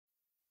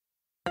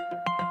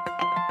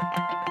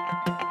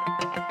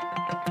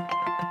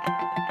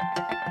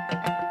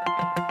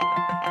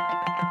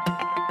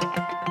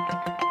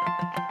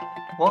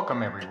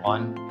Welcome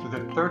everyone to the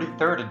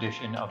 33rd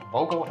edition of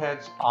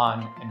Bogleheads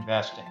on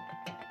Investing.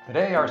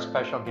 Today our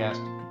special guest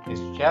is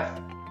Jeff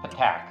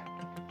Ptak.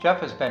 Jeff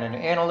has been an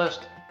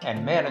analyst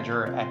and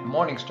manager at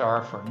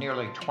Morningstar for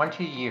nearly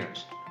 20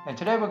 years. And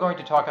today we're going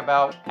to talk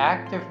about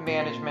active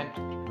management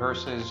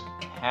versus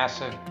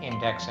passive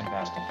index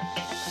investing.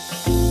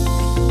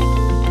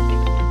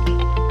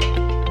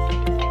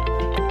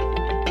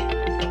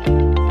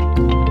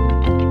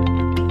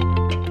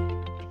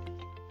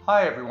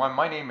 Hi everyone,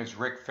 my name is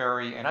Rick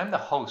Ferri and I'm the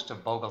host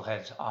of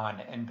Bogleheads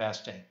on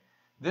Investing.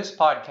 This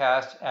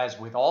podcast, as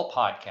with all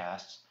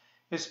podcasts,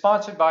 is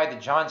sponsored by the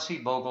John C.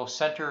 Bogle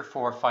Center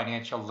for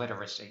Financial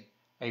Literacy,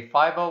 a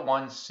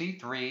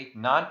 501c3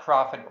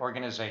 nonprofit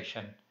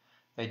organization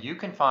that you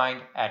can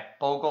find at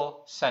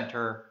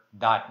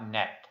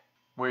boglecenter.net,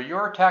 where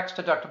your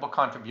tax-deductible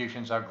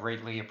contributions are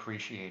greatly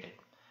appreciated.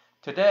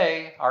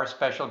 Today, our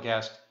special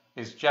guest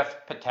is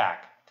Jeff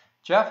Ptak.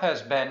 Jeff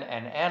has been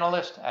an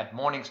analyst at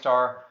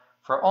Morningstar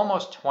for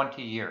almost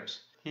 20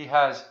 years. He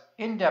has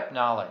in-depth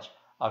knowledge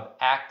of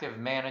active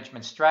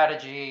management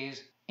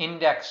strategies,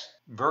 index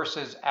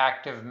versus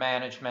active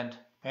management,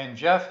 and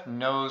Jeff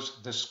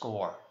knows the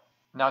score.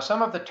 Now,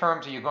 some of the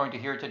terms that you're going to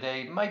hear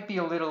today might be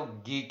a little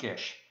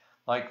geekish,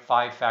 like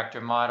 5-factor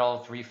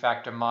model,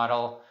 3-factor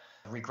model,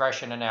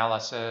 regression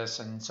analysis,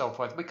 and so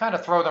forth. We kind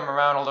of throw them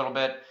around a little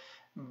bit,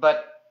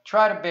 but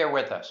try to bear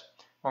with us.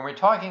 When we're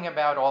talking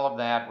about all of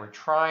that, we're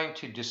trying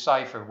to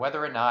decipher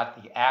whether or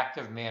not the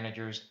active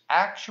managers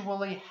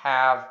actually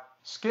have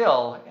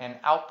skill in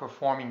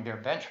outperforming their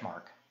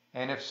benchmark.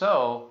 And if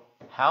so,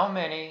 how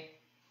many,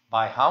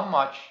 by how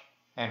much,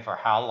 and for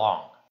how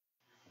long?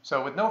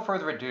 So with no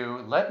further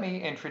ado, let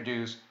me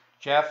introduce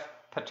Jeff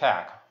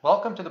Ptak.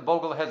 Welcome to the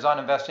Bogleheads on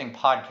Investing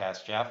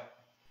podcast, Jeff.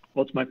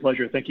 Well, it's my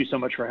pleasure. Thank you so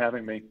much for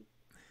having me.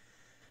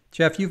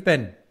 Jeff, you've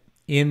been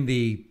in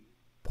the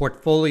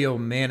portfolio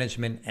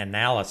management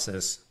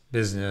analysis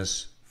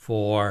business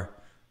for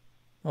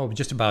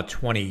just about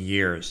 20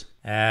 years.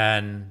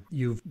 And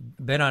you've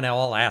been on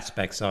all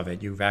aspects of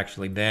it. You've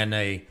actually been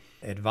an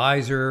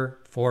advisor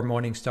for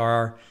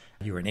Morningstar.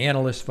 You were an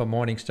analyst for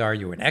Morningstar.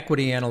 You were an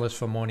equity analyst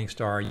for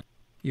Morningstar.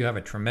 You have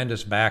a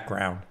tremendous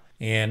background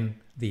in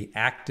the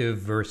active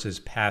versus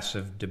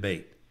passive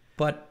debate.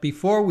 But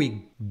before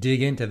we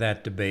dig into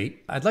that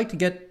debate, I'd like to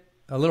get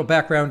a little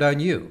background on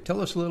you.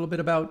 Tell us a little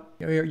bit about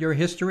your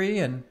history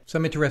and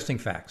some interesting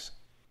facts.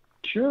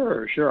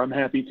 Sure. I'm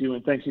happy to,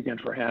 and thanks again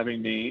for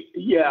having me.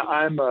 Yeah,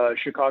 I'm a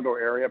Chicago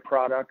area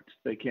product.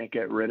 They can't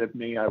get rid of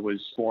me. I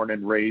was born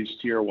and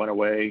raised here, went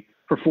away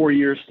for 4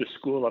 years to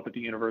school up at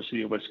the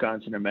University of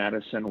Wisconsin in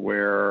Madison,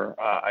 where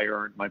I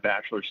earned my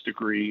bachelor's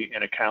degree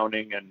in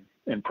accounting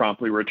and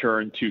promptly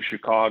returned to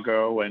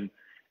Chicago and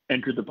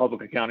entered the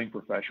public accounting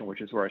profession,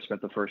 which is where I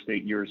spent the first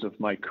 8 years of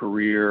my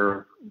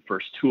career,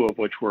 first 2 of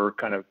which were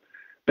kind of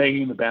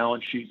banging the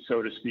balance sheet,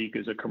 so to speak,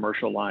 as a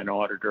commercial line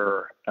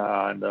auditor,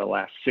 and the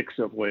last 6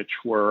 of which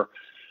were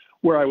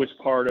where I was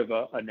part of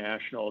a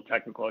national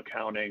technical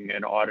accounting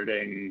and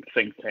auditing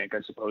think tank,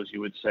 I suppose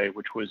you would say,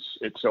 which was,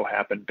 it so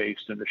happened,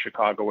 based in the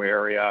Chicago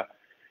area.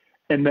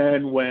 And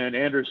then when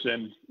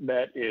Andersen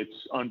met its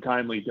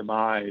untimely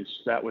demise,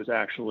 that was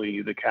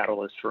actually the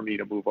catalyst for me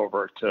to move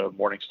over to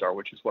Morningstar,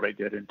 which is what I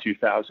did in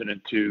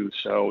 2002.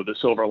 So the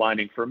silver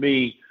lining for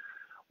me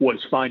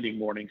was finding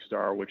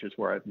Morningstar, which is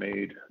where I've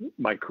made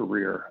my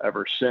career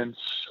ever since.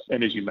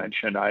 And as you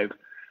mentioned, I've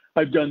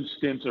done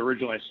stints.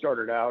 Originally, I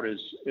started out as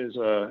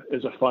a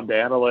fund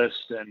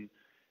analyst, and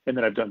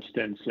then I've done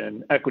stints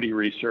in equity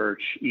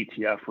research,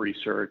 ETF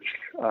research.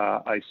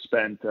 I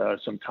spent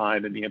some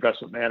time in the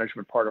investment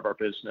management part of our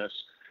business.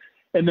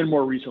 And then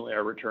more recently, I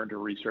returned to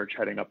research,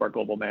 heading up our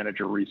global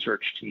manager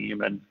research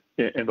team. And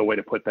the way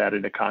to put that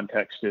into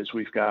context is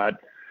we've got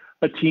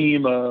a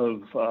team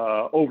of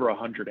over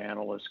 100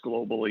 analysts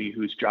globally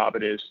whose job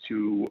it is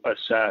to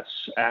assess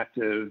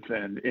active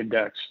and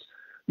indexed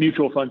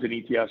mutual funds and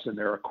ETFs and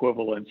their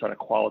equivalents on a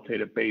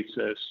qualitative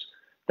basis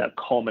that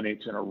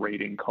culminates in a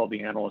rating called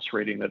the analyst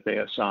rating that they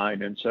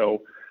assign. And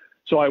so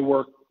I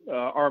work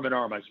arm in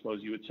arm, I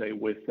suppose you would say,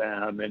 with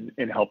them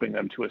in helping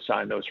them to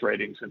assign those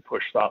ratings and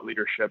push thought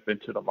leadership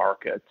into the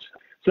market.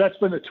 So that's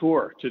been the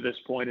tour to this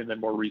point. And then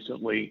more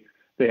recently,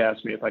 they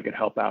asked me if I could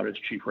help out as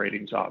chief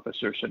ratings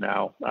officer. So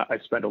now I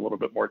spend a little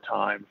bit more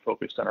time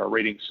focused on our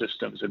rating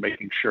systems and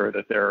making sure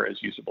that they're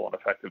as usable and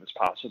effective as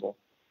possible.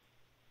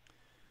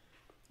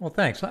 Well,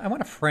 thanks. I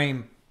want to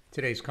frame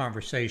today's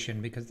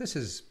conversation because this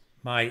is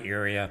my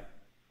area,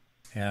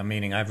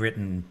 meaning I've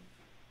written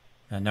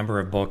a number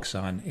of books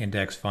on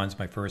index funds.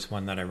 My first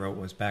one that I wrote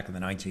was back in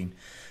the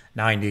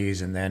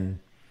 1990s, and then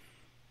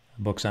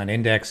books on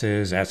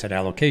indexes, asset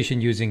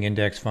allocation using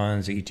index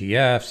funds,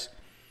 ETFs,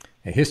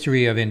 a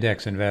history of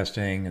index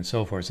investing, and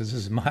so forth. So this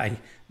is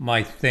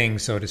my thing,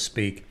 so to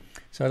speak.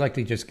 So I'd like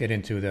to just get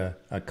into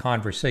a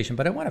conversation,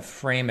 but I want to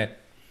frame it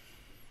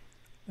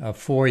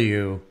for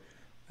you.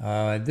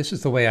 This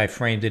is the way I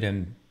framed it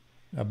in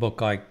a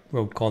book I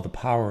wrote called The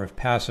Power of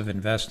Passive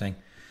Investing,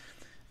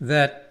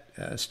 that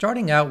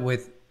starting out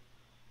with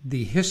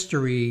the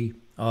history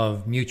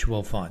of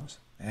mutual funds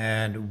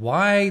and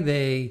why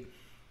they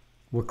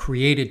were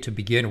created to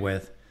begin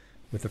with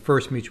the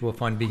first mutual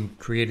fund being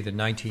created in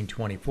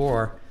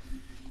 1924.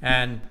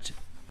 And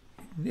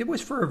it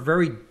was for a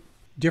very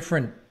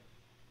different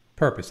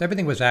purpose.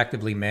 Everything was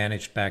actively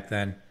managed back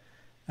then.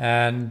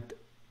 And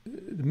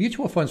the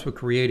mutual funds were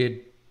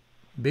created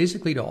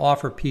basically to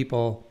offer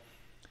people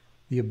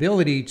the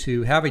ability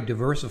to have a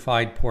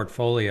diversified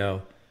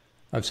portfolio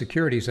of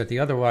securities that they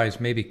otherwise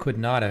maybe could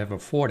not have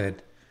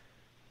afforded.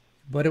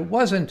 But it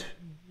wasn't,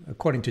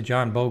 according to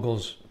John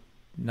Bogle's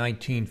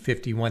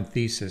 1951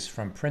 thesis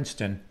from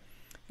Princeton,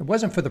 it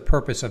wasn't for the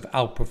purpose of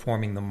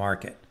outperforming the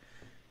market.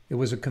 It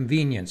was a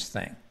convenience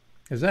thing.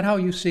 Is that how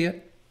you see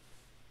it?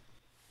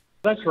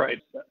 That's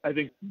right. I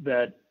think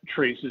that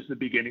traces the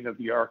beginning of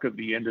the arc of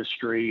the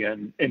industry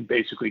and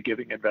basically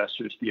giving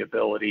investors the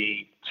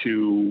ability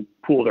to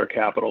pool their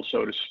capital,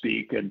 so to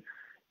speak, and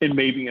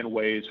maybe in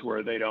ways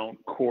where they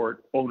don't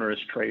court onerous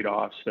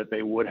trade-offs that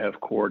they would have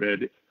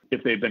courted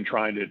if they've been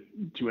trying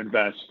to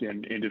invest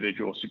in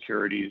individual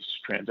securities,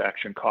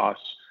 transaction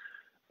costs.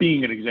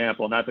 Being an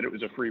example, not that it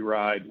was a free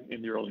ride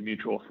in the early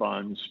mutual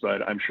funds,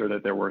 but I'm sure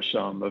that there were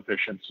some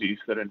efficiencies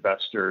that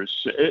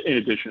investors, in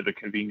addition to the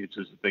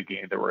conveniences that they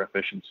gained, there were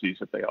efficiencies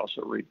that they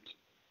also reaped.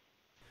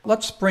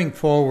 Let's spring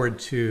forward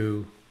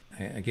to,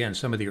 again,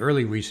 some of the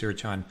early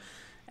research on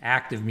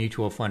active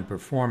mutual fund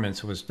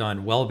performance was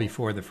done well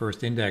before the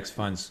first index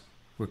funds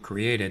were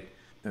created.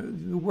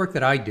 The work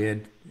that I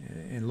did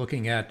in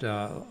looking at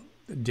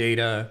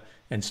data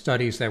and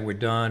studies that were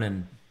done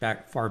and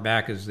far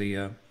back as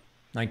the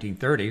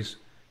 1930s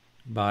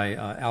by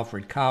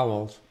Alfred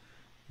Cowles,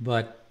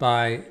 but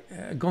by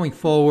going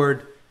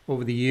forward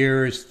over the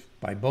years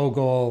by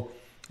Bogle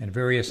and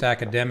various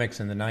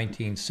academics in the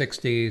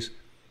 1960s,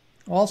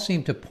 all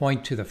seem to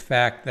point to the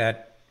fact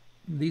that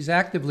these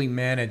actively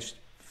managed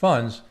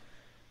funds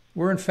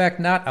were in fact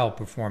not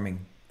outperforming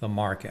the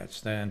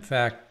markets. In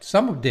fact,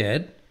 some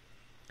did,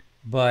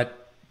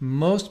 but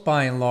most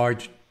by and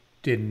large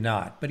did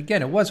not. But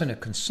again, it wasn't a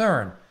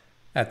concern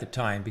at the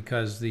time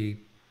because the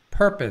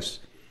purpose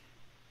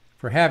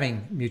for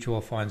having mutual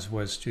funds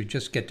was to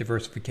just get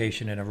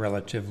diversification in a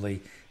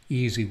relatively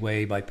easy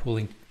way by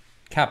pooling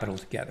capital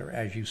together,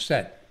 as you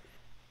said.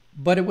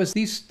 But it was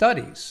these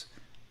studies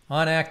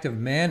on active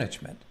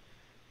management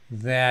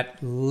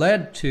that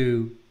led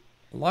to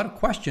a lot of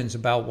questions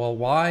about, well,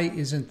 why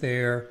isn't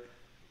there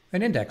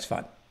an index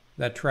fund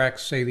that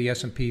tracks, say, the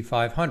S&P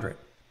 500?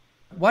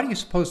 Why do you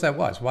suppose that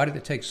was? Why did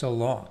it take so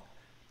long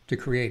to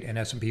create an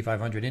S&P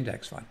 500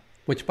 index fund,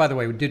 which, by the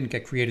way, didn't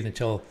get created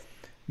until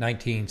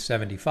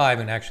 1975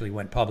 and actually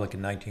went public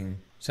in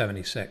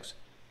 1976?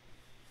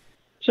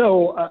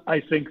 So I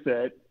think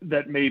that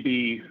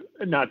maybe,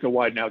 not to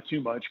widen out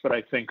too much, but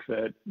I think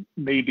that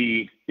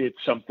maybe it's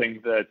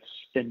something that's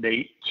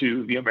innate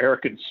to the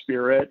American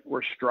spirit.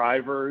 We're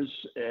strivers,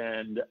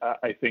 and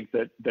I think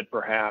that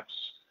perhaps,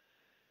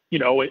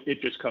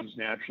 it just comes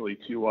naturally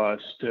to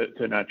us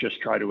to not just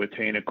try to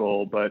attain a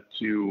goal, but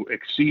to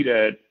exceed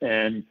it.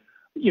 And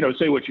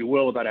say what you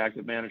will about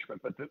active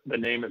management, but the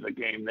name of the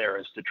game there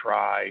is to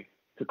try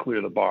to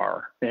clear the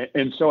bar.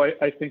 And so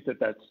I think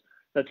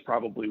that's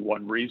probably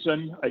one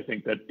reason. I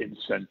think that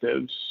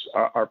incentives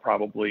are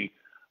probably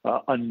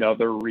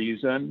another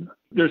reason.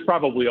 There's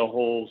probably a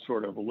whole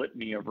sort of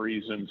litany of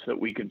reasons that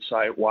we can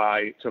cite why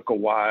it took a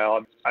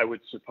while. I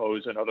would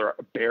suppose another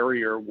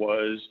barrier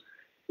was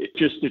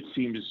it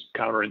seems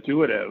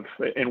counterintuitive,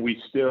 and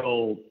we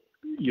still,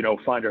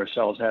 find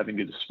ourselves having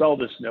to dispel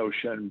this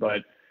notion,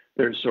 but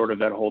there's sort of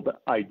that whole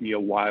idea,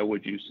 why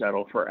would you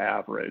settle for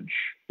average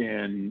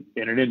in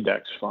an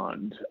index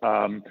fund,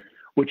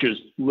 which is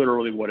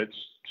literally what it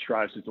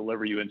strives to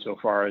deliver you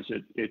insofar as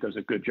it does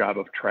a good job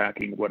of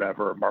tracking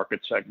whatever market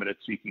segment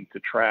it's seeking to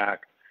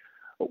track.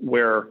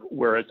 Where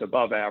it's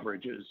above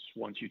average is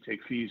once you take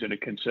fees into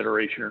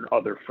consideration and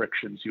other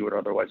frictions you would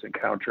otherwise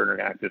encounter in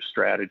an active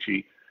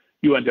strategy,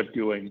 you end up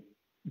doing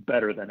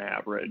better than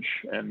average,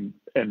 and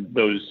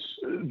those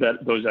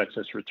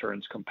excess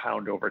returns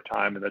compound over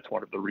time, and that's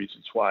one of the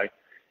reasons why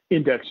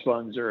index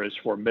funds are as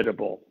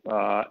formidable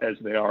as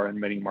they are in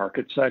many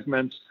market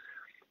segments.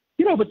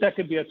 But that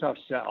could be a tough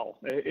sell.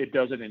 It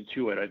doesn't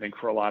intuit, I think,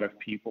 for a lot of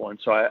people, and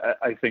so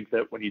I think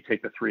that when you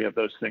take the three of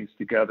those things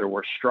together,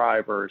 we're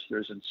strivers.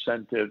 There's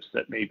incentives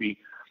that maybe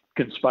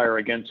conspire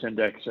against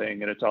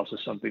indexing, and it's also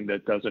something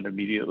that doesn't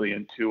immediately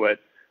intuit.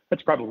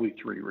 That's probably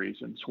three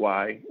reasons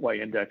why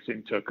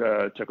indexing took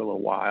a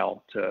little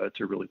while to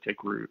really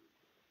take root.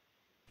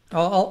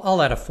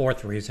 I'll add a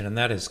fourth reason, and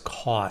that is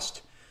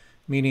cost,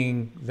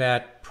 meaning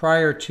that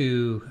prior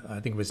to, I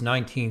think it was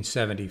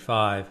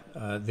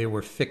 1975, there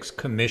were fixed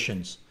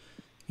commissions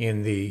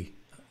in the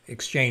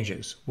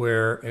exchanges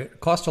where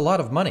it cost a lot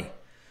of money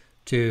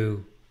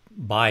to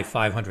buy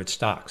 500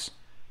 stocks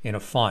in a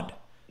fund.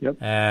 Yep.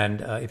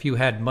 And if you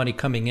had money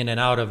coming in and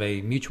out of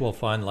a mutual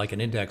fund like an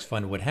index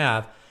fund would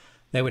have,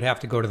 they would have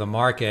to go to the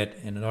market,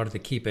 and in order to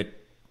keep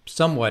it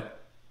somewhat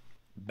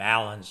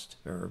balanced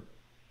or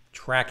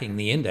tracking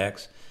the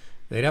index,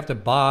 they'd have to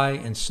buy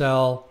and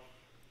sell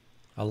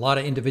a lot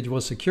of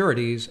individual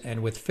securities,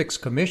 and with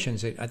fixed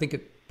commissions, I think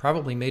it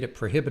probably made it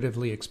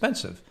prohibitively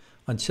expensive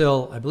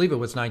until, I believe it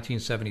was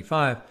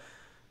 1975,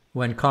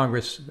 when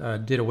Congress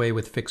did away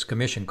with fixed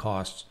commission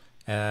costs,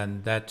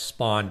 and that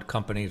spawned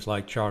companies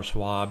like Charles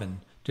Schwab and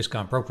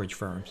discount brokerage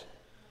firms.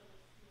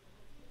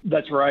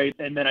 That's right.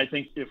 And then I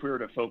think if we were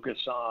to focus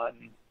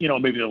on,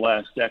 maybe the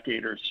last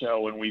decade or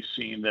so, when we've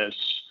seen this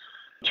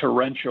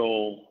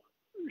torrential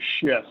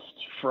shift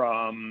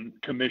from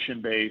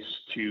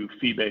commission-based to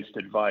fee-based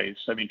advice,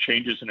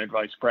 changes in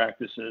advice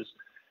practices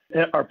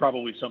are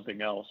probably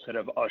something else that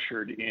have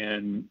ushered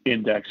in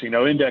indexing.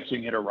 Now,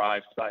 indexing had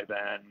arrived by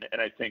then,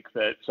 and I think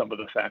that some of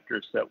the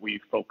factors that we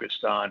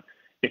focused on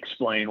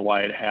explain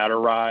why it had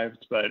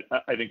arrived. But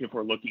I think if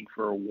we're looking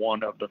for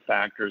one of the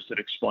factors that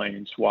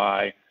explains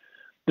why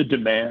the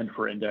demand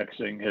for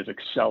indexing has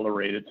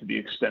accelerated to the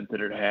extent that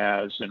it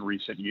has in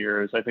recent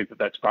years, I think that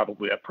that's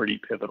probably a pretty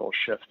pivotal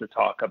shift to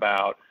talk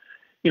about.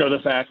 The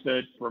fact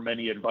that for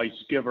many advice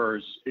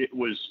givers, it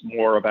was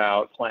more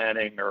about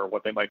planning or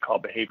what they might call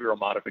behavioral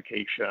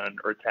modification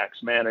or tax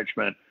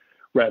management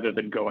rather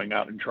than going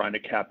out and trying to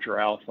capture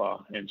alpha.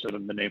 And so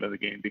then the name of the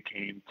game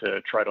became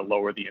to try to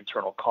lower the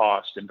internal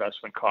cost,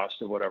 investment cost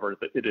of whatever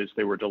it is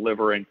they were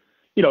delivering.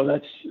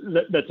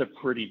 That's a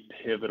pretty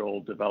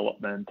pivotal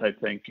development, I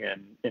think,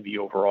 in the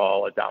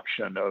overall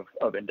adoption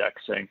of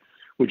indexing,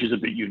 which is a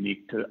bit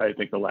unique to, I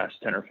think, the last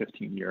 10 or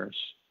 15 years.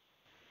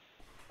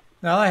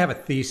 Now, I have a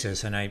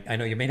thesis, and I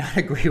know you may not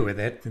agree with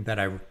it, that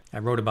I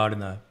wrote about in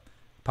the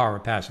Power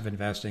of Passive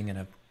Investing and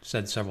have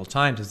said several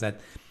times, is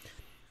that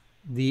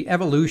the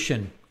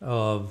evolution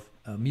of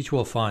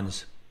mutual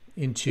funds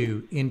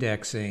into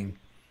indexing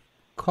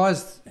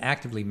caused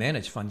actively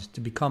managed funds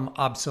to become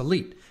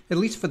obsolete, at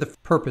least for the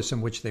purpose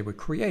in which they were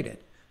created,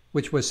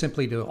 which was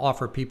simply to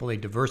offer people a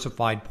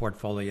diversified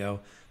portfolio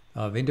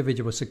of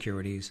individual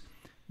securities,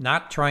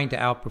 not trying to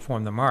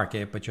outperform the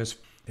market, but just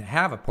to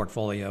have a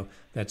portfolio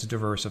that's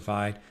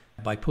diversified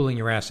by pooling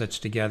your assets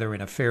together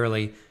in a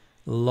fairly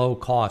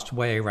low-cost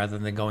way rather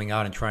than going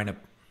out and trying to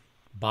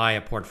buy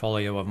a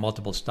portfolio of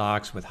multiple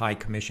stocks with high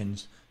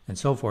commissions and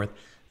so forth.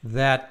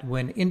 That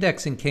when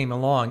indexing came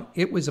along,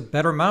 it was a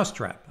better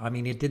mousetrap.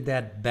 It did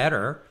that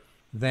better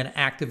than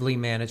actively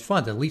managed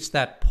funds, at least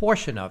that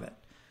portion of it,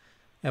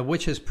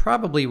 which is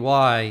probably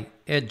why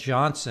Ed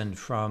Johnson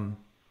from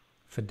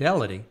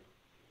Fidelity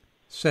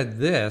said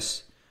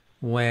this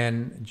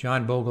when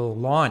John Bogle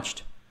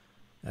launched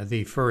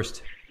the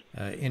first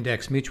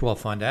index mutual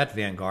fund at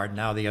Vanguard,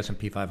 now the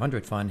S&P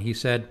 500 fund. He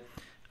said,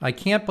 "I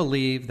can't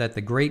believe that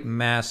the great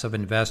mass of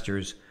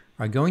investors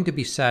are going to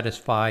be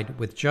satisfied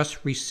with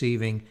just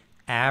receiving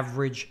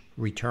average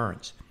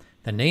returns.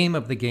 The name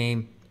of the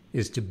game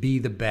is to be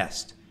the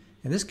best."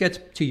 And this gets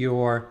to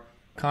your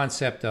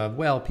concept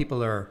of,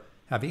 people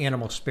have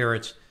animal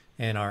spirits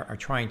and are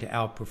trying to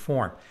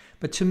outperform.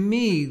 But to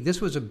me,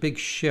 this was a big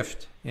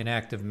shift in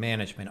active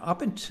management.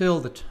 Up until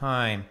the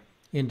time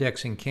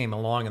indexing came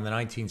along in the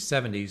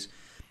 1970s,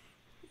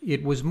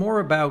 it was more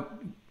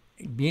about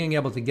being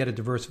able to get a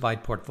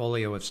diversified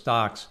portfolio of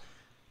stocks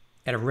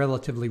at a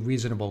relatively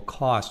reasonable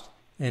cost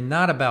and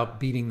not about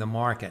beating the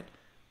market.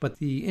 But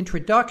the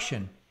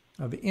introduction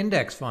of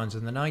index funds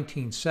in the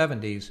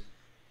 1970s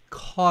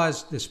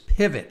caused this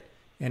pivot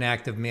in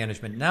active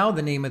management. Now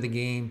the name of the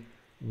game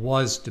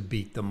was to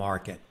beat the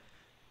market.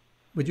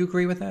 Would you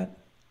agree with that?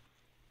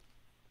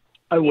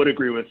 I would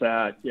agree with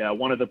that. Yeah,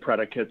 one of the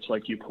predicates,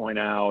 like you point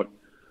out,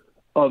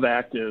 of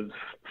active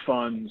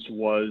funds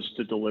was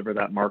to deliver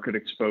that market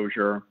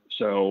exposure.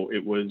 So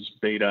it was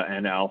beta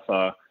and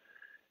alpha.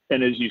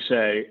 And as you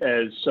say,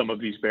 as some of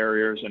these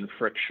barriers and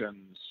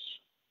frictions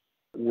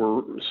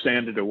were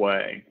sanded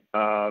away,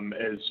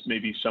 as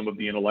maybe some of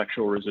the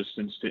intellectual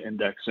resistance to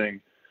indexing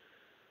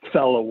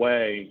fell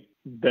away,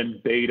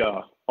 then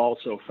beta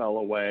also fell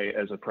away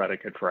as a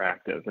predicate for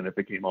active, and it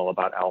became all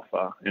about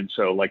alpha. And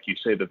so, like you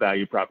say, the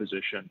value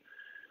proposition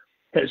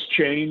has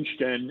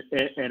changed, and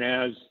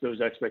as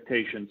those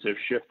expectations have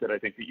shifted, I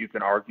think that you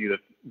can argue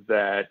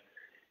that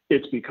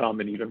it's become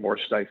an even more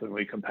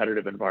stiflingly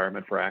competitive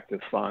environment for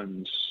active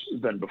funds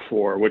than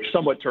before, which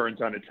somewhat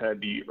turns on its head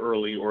the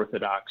early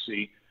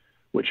orthodoxy,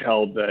 which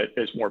held that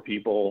as more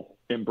people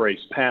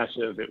embraced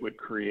passive, it would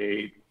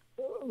create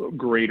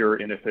greater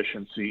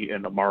inefficiency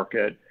in the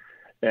market,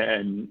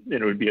 and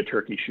it would be a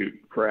turkey shoot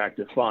for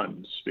active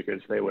funds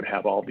because they would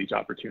have all these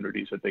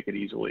opportunities that they could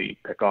easily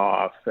pick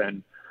off.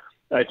 And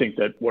I think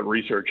that what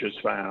research has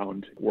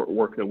found,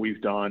 work that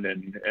we've done,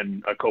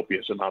 and a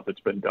copious amount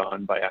that's been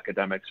done by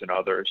academics and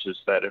others, is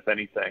that if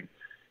anything,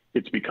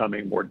 it's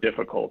becoming more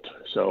difficult.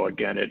 So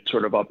again, it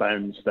sort of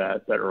upends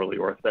that early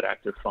orth that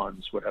active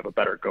funds would have a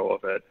better go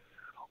of it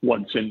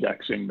once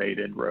indexing made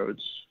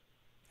inroads.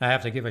 I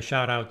have to give a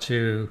shout out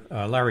to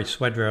Larry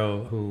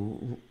Swedroe,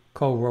 who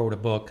co-wrote a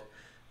book,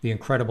 The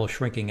Incredible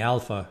Shrinking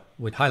Alpha,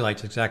 which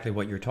highlights exactly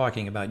what you're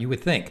talking about. You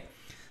would think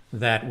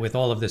that with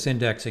all of this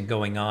indexing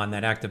going on,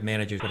 that active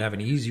managers would have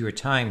an easier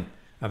time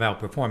of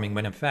outperforming,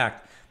 when in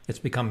fact, it's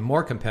become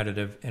more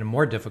competitive and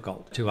more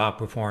difficult to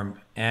outperform.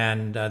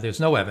 And there's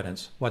no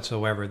evidence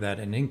whatsoever that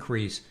an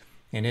increase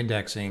in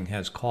indexing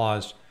has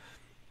caused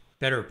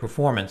better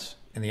performance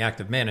in the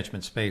active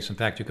management space. In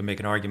fact, you can make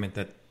an argument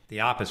that the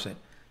opposite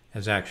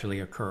has actually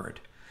occurred.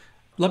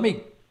 Let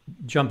me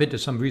jump into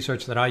some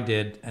research that I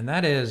did, and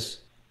that is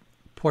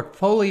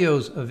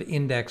portfolios of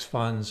index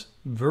funds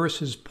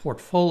versus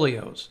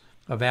portfolios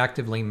of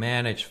actively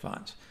managed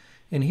funds.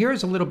 And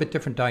here's a little bit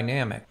different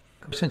dynamic.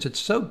 Since it's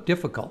so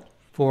difficult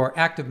for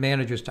active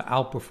managers to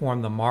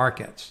outperform the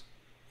markets,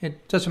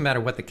 it doesn't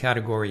matter what the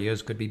category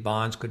is, could be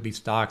bonds, could be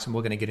stocks, and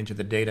we're going to get into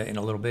the data in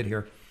a little bit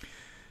here.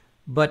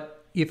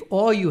 But if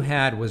all you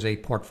had was a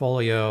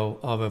portfolio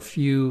of a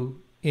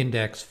few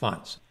index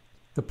funds,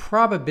 the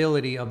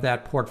probability of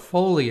that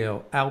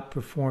portfolio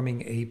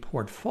outperforming a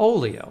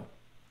portfolio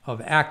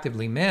of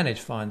actively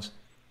managed funds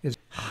is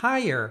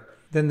higher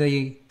than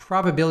the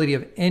probability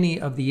of any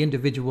of the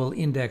individual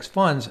index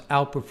funds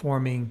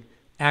outperforming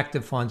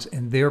active funds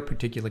in their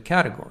particular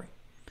category.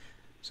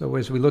 So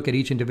as we look at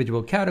each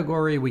individual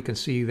category, we can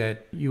see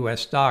that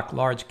U.S. stock,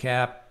 large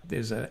cap,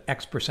 there's an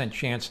X%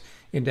 chance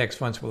index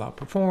funds will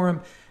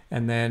outperform,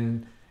 and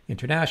then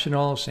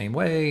international, same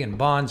way, and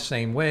bonds,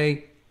 same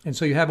way. And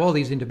so you have all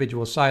these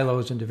individual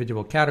silos,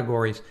 individual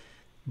categories.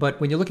 But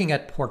when you're looking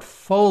at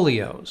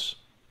portfolios,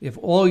 if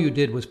all you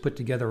did was put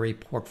together a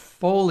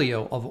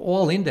portfolio of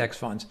all index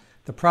funds,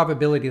 the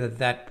probability that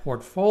that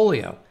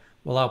portfolio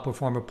will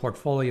outperform a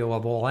portfolio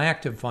of all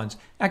active funds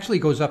actually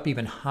goes up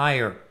even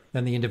higher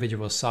than the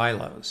individual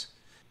silos.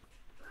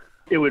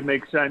 It would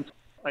make sense.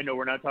 I know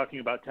we're not talking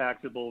about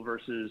taxable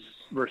versus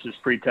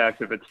pre-tax.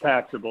 If it's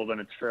taxable, then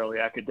it's fairly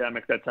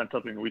academic. That's not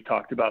something we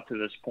talked about to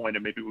this point,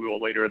 and maybe we will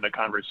later in the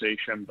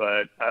conversation.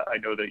 But I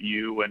know that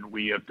you and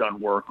we have done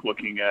work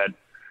looking at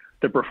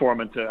the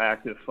performance of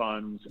active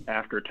funds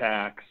after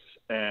tax,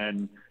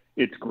 and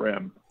it's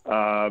grim.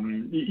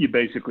 You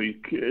basically,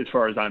 as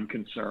far as I'm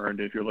concerned,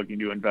 if you're looking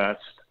to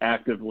invest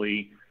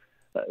actively,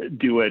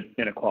 do it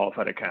in a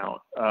qualified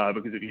account,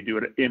 because if you do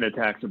it in a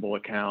taxable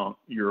account,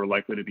 you're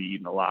likely to be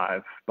eaten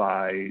alive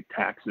by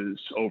taxes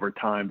over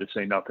time, to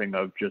say nothing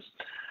of just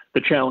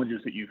the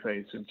challenges that you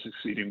face in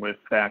succeeding with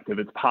active.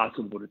 It's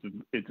possible, but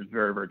it's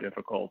very, very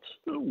difficult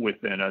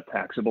within a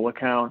taxable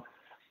account.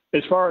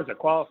 As far as a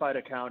qualified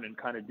account and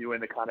kind of doing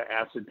the kind of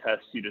acid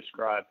tests you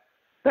described,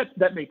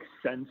 that makes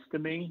sense to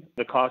me.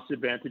 The cost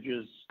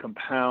advantages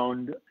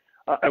compound.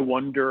 I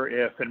wonder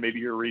if, and maybe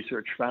your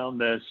research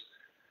found this,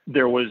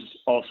 there was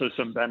also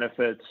some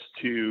benefits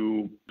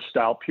to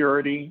style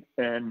purity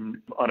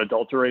and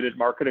unadulterated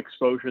market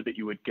exposure that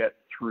you would get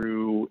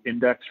through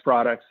index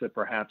products that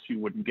perhaps you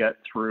wouldn't get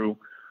through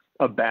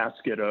a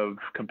basket of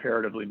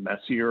comparatively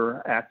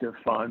messier active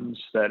funds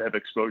that have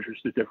exposures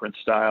to different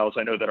styles.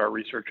 I know that our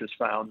research has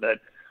found that,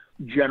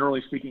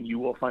 generally speaking, you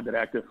will find that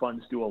active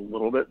funds do a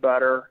little bit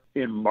better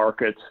in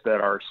markets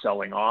that are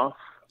selling off,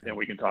 and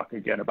we can talk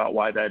again about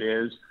why that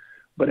is.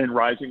 But in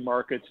rising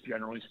markets,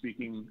 generally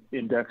speaking,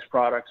 index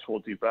products will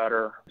do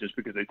better just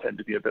because they tend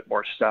to be a bit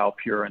more style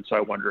pure. And so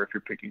I wonder if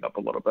you're picking up a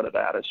little bit of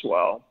that as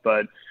well.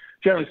 But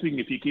generally speaking,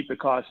 if you keep the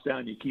costs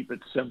down, you keep it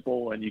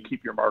simple, and you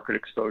keep your market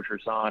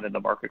exposures on, and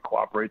the market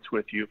cooperates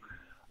with you,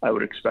 I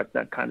would expect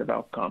that kind of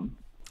outcome.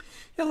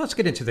 Yeah, let's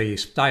get into the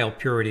style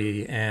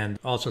purity and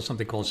also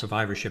something called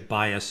survivorship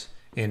bias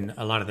in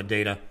a lot of the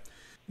data.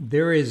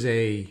 There is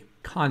a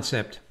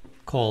concept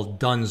called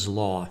Dunn's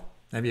Law.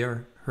 Have you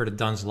ever heard of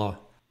Dunn's Law?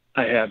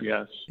 I have,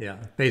 yes. Yeah.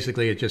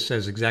 Basically, it just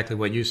says exactly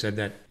what you said,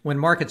 that when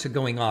markets are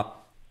going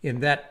up,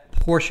 in that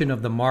portion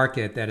of the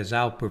market that is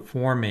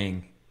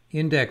outperforming,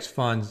 index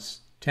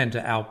funds tend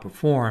to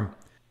outperform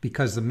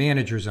because the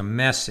managers are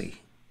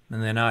messy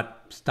and they're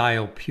not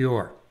style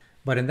pure.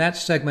 But in that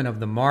segment of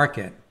the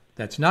market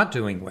that's not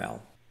doing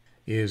well,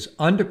 is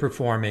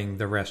underperforming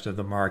the rest of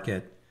the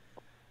market,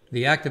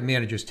 the active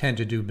managers tend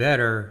to do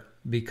better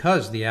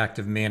because the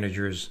active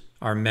managers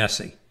are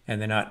messy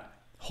and they're not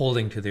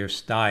holding to their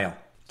style.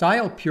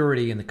 Style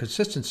purity and the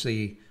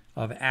consistency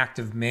of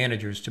active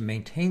managers to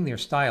maintain their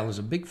style is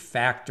a big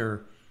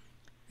factor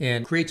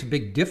and creates a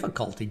big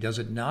difficulty, does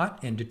it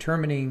not, in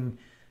determining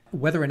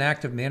whether an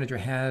active manager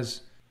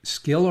has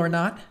skill or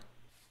not?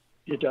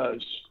 It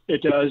does.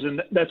 It does.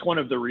 And that's one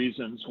of the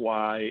reasons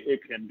why it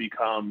can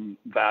become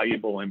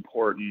valuable,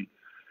 important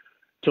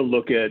to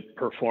look at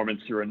performance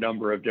through a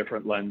number of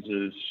different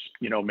lenses,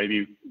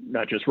 maybe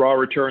not just raw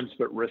returns,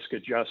 but risk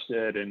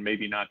adjusted, and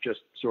maybe not just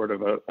sort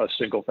of a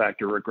single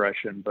factor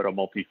regression, but a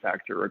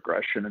multi-factor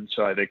regression. And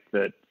so I think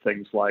that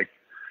things like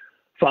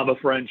Fama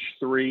French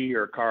 3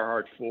 or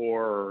Carhart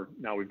 4, or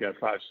now we've got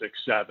 5, 6,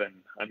 7.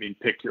 I mean,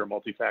 pick your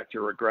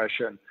multi-factor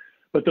regression.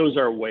 But those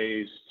are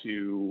ways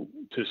to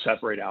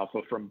separate alpha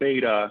from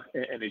beta.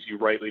 And as you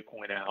rightly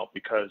point out,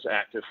 because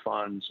active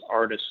funds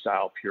aren't as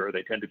style pure,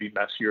 they tend to be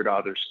messier to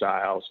other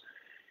styles.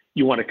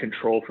 You want to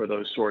control for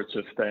those sorts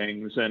of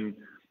things. And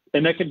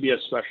that can be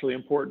especially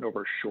important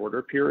over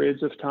shorter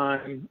periods of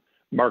time.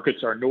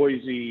 Markets are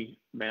noisy,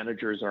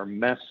 managers are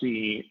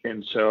messy.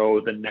 And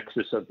so the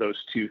nexus of those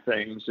two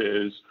things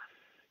is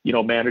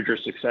Manager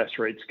success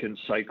rates can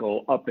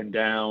cycle up and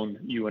down.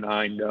 You and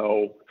I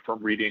know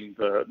from reading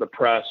the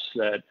press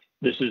that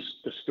this is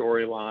the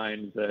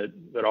storyline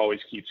that always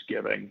keeps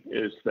giving,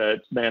 is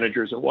that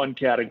managers in one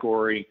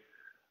category,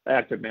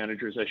 active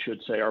managers, I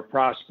should say, are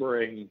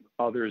prospering.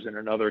 Others in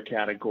another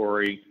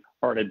category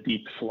are in a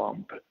deep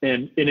slump.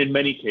 And in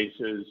many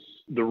cases,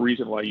 the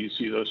reason why you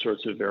see those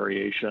sorts of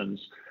variations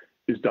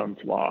is Dunn's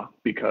law,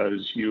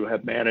 because you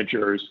have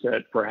managers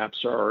that perhaps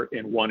are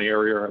in one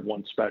area or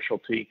one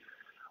specialty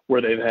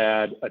where they've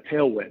had a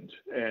tailwind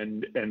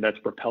and that's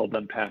propelled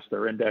them past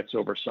their index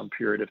over some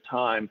period of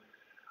time.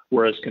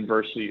 Whereas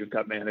conversely, you've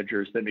got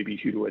managers that maybe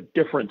due to a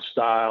different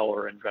style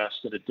or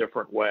invest in a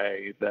different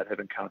way that have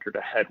encountered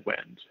a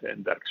headwind,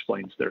 and that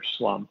explains their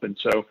slump. And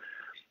so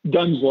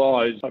Dunn's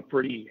law is a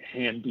pretty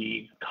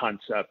handy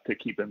concept to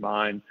keep in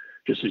mind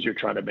just as you're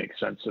trying to make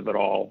sense of it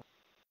all.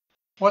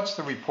 What's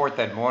the report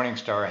that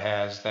Morningstar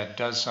has that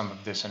does some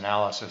of this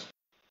analysis?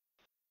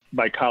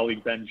 My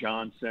colleague Ben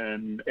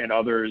Johnson and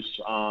others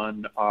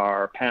on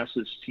our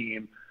passives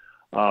team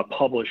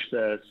published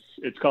this.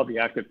 It's called the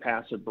Active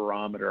Passive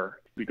Barometer.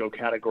 We go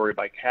category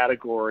by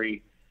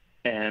category,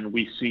 and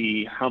we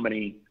see how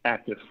many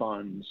active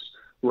funds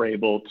were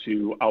able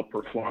to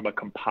outperform a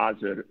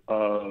composite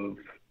of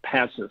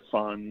passive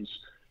funds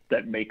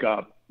that make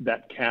up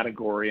that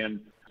category. And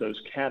those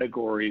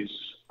categories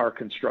are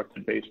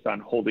constructed based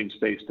on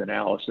holdings-based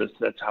analysis.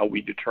 That's how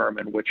we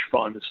determine which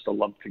funds to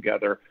lump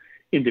together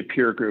into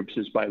peer groups,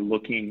 is by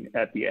looking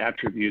at the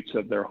attributes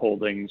of their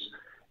holdings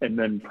and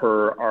then,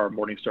 per our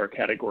Morningstar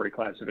category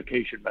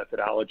classification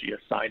methodology,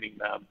 assigning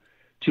them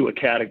to a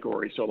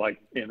category. So like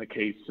in the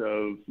case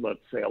of, let's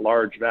say, a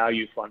large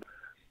value fund,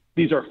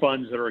 these are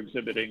funds that are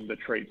exhibiting the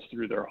traits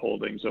through their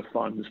holdings of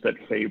funds that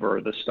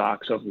favor the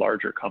stocks of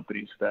larger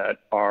companies that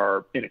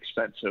are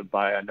inexpensive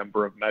by a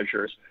number of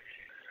measures.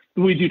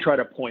 We do try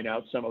to point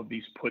out some of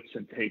these puts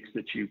and takes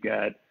that you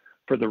get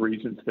for the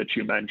reasons that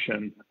you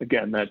mentioned.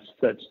 Again,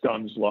 that's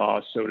Dunn's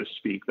law, so to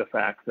speak, the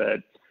fact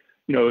that,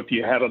 if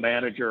you have a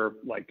manager,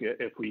 like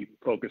if we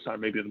focus on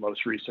maybe the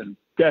most recent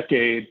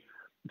decade,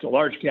 it's a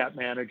large cap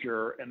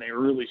manager and they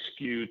really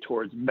skew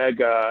towards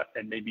mega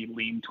and maybe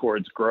lean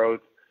towards growth.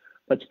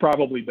 That's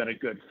probably been a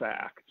good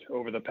fact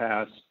over the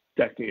past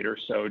decade or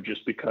so,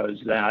 just because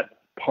that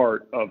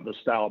part of the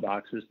style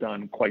box has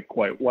done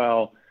quite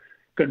well.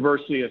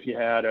 Conversely, if you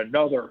had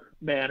another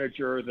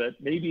manager that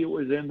maybe it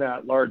was in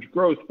that large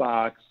growth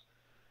box,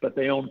 but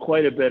they own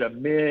quite a bit of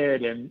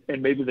mid and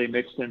maybe they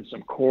mixed in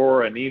some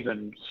core and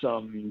even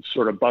some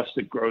sort of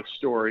busted growth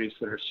stories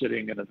that are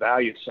sitting in the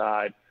value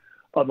side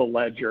of the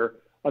ledger,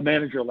 a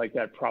manager like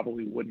that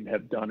probably wouldn't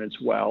have done as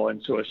well.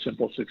 And so a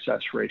simple success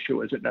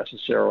ratio isn't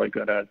necessarily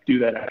going to do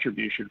that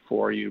attribution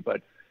for you.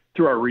 But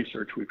through our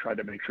research, we've tried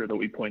to make sure that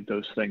we point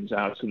those things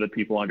out so that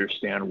people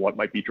understand what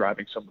might be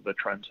driving some of the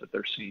trends that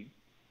they're seeing.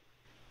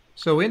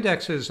 So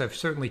indexes have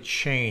certainly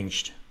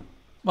changed.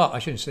 Well, I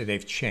shouldn't say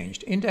they've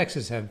changed.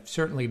 Indexes have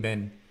certainly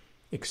been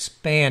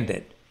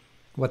expanded.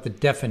 What the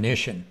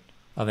definition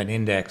of an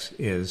index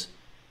is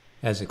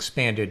has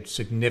expanded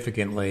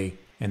significantly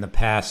in the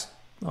past,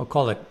 I'll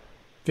call it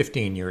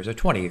 15 years or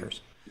 20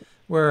 years,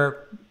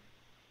 where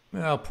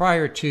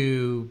prior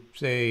to,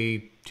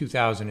 say,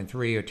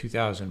 2003 or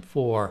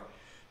 2004,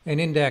 an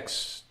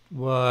index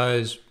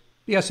was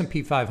the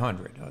S&P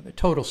 500, or the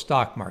total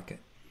stock market,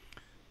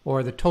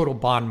 or the total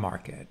bond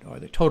market, or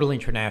the total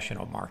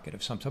international market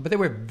of some sort. But they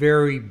were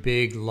very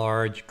big,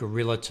 large,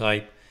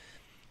 gorilla-type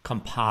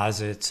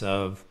composites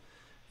of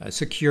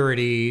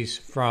securities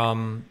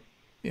from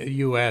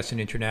U.S. and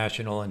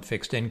international and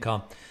fixed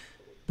income.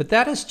 But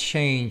that has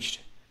changed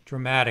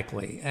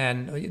dramatically.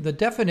 And the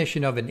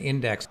definition of an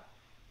index,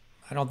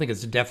 I don't think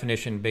it's a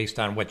definition based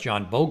on what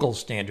John Bogle's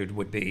standard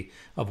would be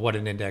of what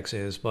an index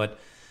is, but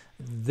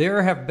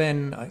there have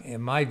been,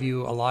 in my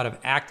view, a lot of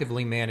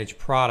actively managed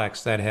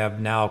products that have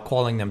now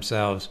calling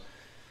themselves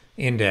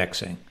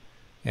indexing.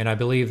 And I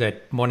believe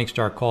that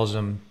Morningstar calls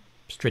them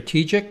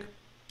strategic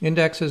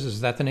indexes.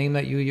 Is that the name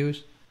that you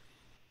use?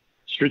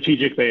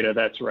 Strategic beta,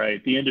 that's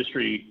right. The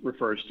industry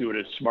refers to it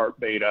as smart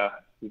beta.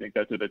 We think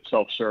that's a bit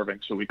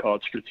self-serving, so we call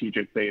it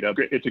strategic beta.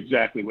 It's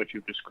exactly what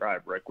you've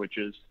described, Rick, which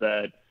is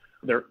that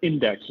they're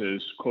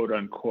indexes, quote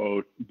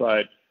unquote,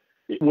 but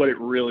what it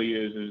really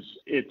is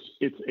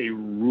it's a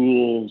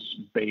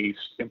rules-based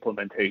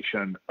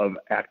implementation of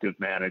active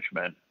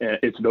management. And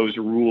it's those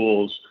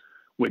rules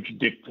which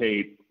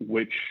dictate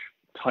which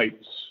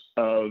types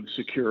of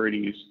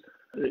securities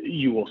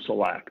you will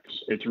select.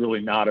 It's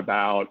really not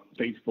about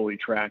faithfully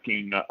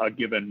tracking a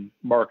given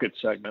market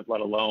segment, let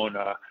alone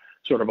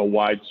sort of a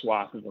wide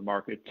swath of the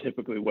market.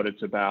 Typically what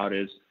it's about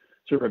is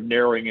sort of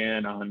narrowing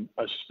in on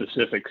a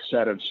specific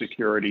set of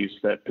securities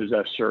that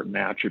possess certain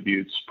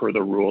attributes per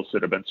the rules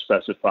that have been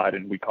specified,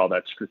 and we call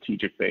that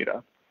strategic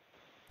beta.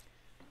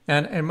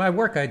 And my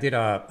work I did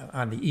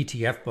on the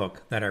ETF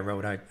book that I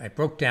wrote, I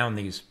broke down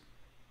these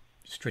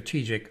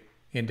strategic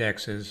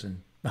indexes,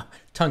 and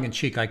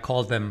tongue-in-cheek, I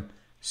called them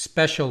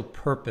special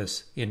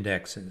purpose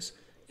indexes,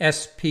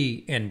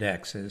 SP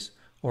indexes,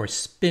 or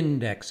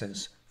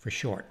SPINDexes for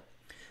short.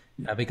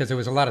 because there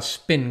was a lot of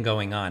spin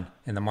going on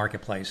in the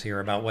marketplace here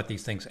about what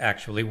these things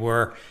actually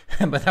were.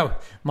 But that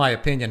was my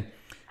opinion.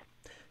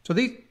 So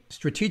these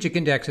strategic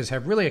indexes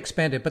have really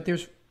expanded, but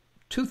there's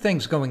two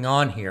things going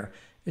on here.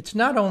 It's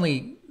not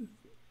only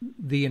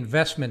the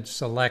investment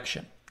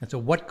selection, and so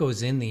what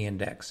goes in the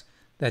index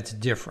that's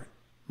different.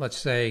 Let's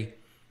say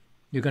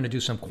you're going to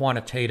do some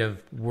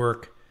quantitative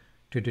work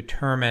to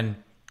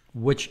determine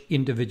which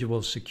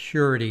individual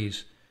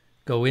securities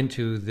go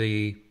into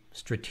the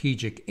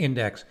strategic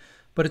index,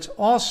 but it's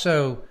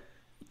also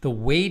the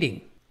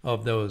weighting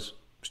of those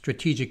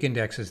strategic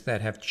indexes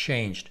that have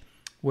changed,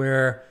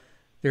 where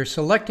they're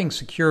selecting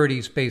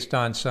securities based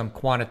on some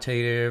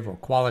quantitative or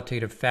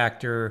qualitative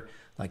factor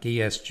like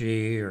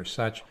ESG or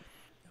such,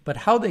 but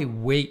how they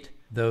weight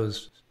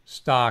those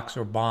stocks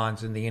or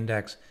bonds in the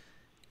index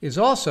is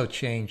also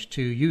changed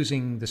to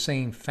using the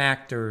same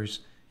factors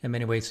in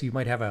many ways. So you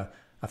might have a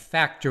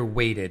factor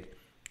weighted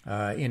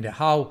into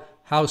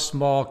how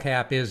small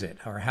cap is it,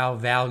 or how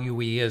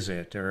value-y is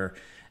it, or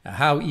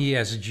how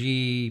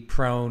ESG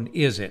prone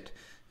is it.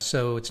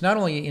 So it's not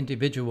only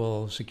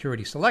individual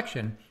security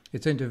selection,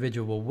 it's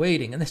individual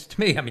weighting. And this, to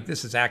me,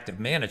 this is active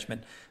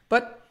management.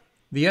 But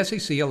the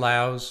SEC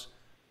allows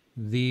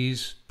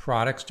these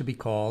products to be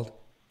called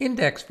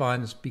index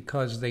funds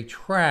because they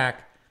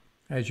track,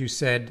 as you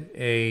said,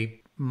 a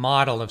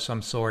model of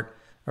some sort,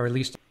 or at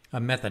least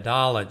a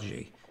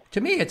methodology. To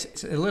me,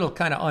 it's a little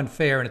kind of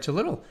unfair, and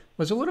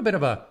was a little bit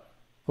of a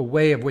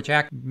way of which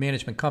active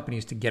management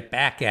companies to get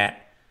back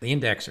at the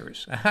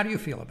indexers. How do you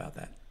feel about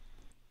that?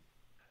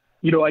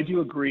 I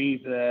do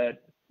agree that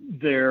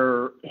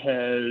there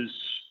has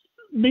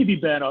maybe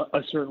been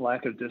a certain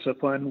lack of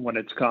discipline when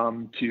it's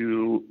come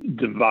to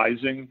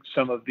devising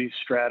some of these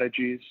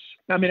strategies.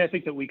 I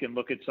think that we can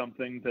look at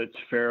something that's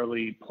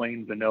fairly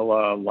plain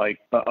vanilla, like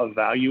a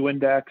value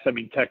index.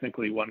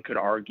 Technically one could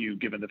argue,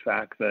 given the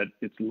fact that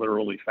it's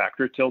literally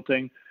factor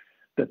tilting,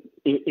 that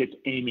it's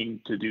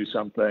aiming to do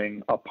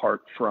something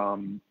apart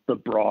from the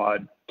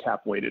broad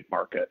cap-weighted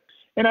market.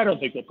 And I don't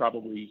think that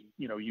probably,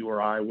 you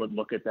or I would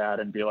look at that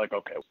and be like,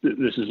 okay,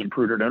 this isn't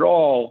prudent at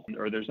all,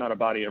 or there's not a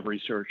body of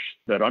research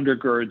that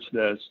undergirds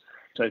this.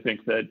 So I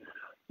think that,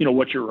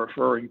 what you're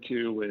referring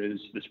to is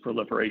this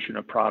proliferation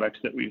of products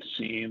that we've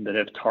seen that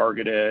have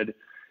targeted,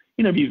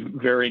 these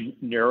very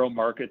narrow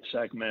market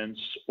segments,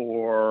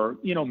 or,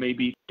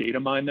 maybe data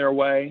mine their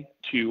way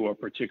to a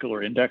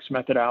particular index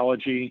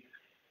methodology.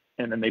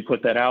 And then they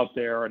put that out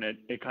there and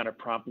it kind of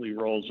promptly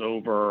rolls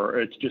over.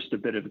 It's just a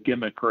bit of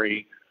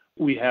gimmickry.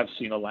 We have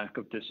seen a lack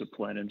of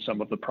discipline in some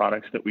of the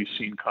products that we've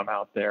seen come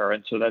out there.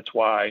 And so that's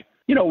why,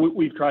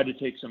 we've tried to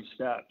take some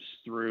steps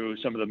through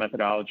some of the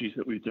methodologies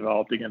that we've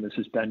developed. Again, this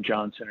is Ben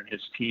Johnson and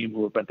his team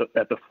who have been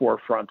at the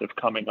forefront of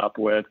coming up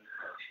with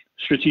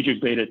strategic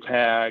beta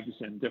tags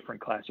and different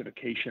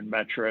classification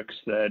metrics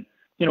that,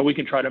 we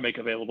can try to make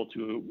available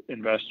to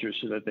investors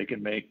so that they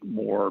can make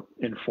more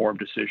informed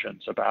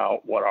decisions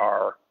about what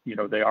are,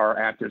 they are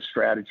active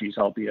strategies,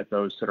 albeit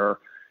those that are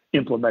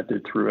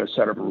implemented through a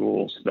set of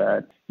rules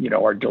that,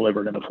 are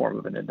delivered in the form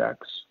of an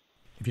index.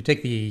 If you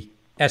take the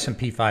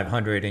S&P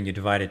 500 and you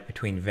divide it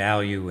between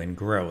value and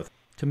growth,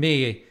 to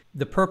me,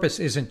 the purpose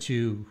isn't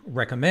to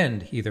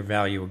recommend either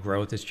value or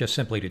growth. It's just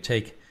simply to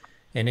take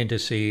an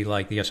indice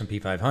like the S&P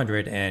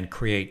 500 and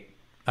create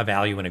a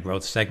value and a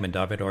growth segment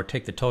of it, or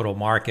take the total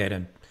market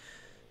and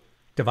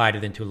divide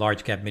it into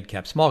large cap, mid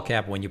cap, small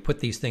cap. When you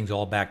put these things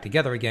all back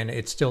together again,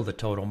 it's still the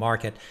total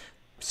market.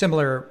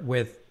 Similar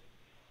with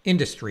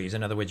industries.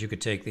 In other words, you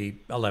could take the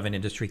 11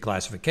 industry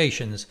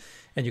classifications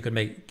and you could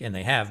make, and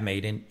they have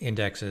made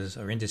indexes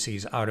or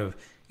indices out of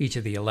each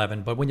of the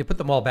 11. But when you put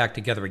them all back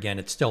together again,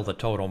 it's still the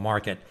total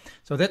market.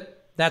 So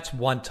that's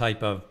one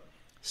type of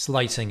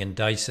slicing and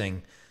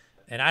dicing.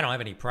 And I don't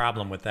have any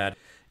problem with that.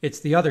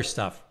 It's the other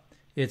stuff.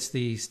 It's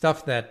the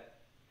stuff that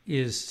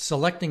is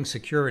selecting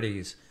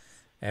securities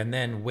and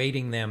then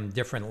weighting them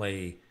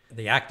differently.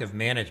 The active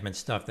management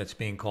stuff that's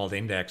being called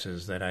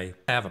indexes that I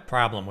have a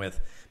problem with,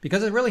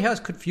 because it really has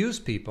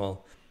confused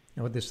people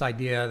with this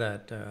idea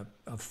that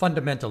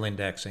fundamental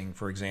indexing,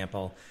 for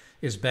example,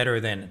 is better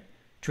than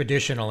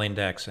traditional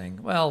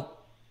indexing. Well,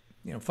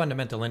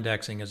 fundamental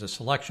indexing is a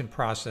selection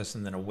process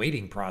and then a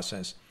weighting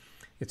process.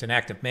 It's an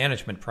active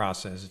management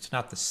process. It's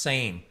not the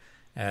same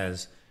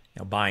as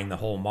buying the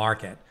whole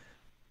market.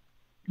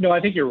 No,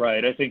 I think you're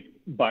right. I think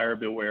buyer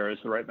beware is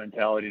the right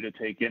mentality to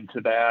take into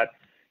that.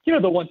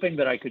 The one thing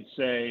that I could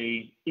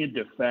say in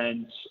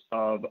defense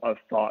of a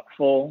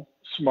thoughtful,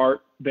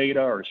 smart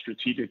beta or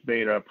strategic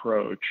beta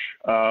approach,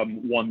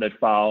 one that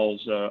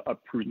follows a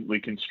prudently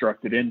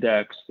constructed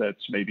index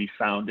that's maybe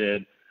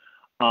founded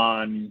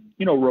on,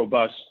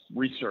 robust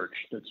research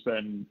that's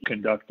been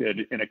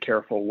conducted in a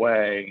careful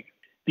way,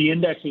 the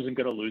index isn't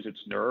going to lose its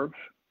nerve,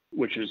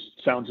 which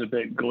sounds a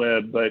bit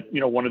glib, but,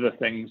 one of the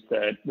things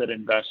that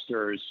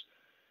investors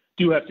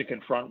do have to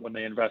confront when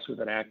they invest with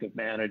an active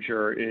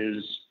manager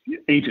is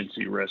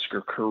agency risk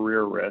or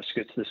career risk.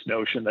 It's this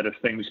notion that if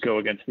things go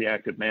against the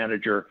active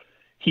manager,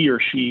 he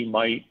or she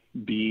might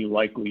be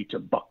likely to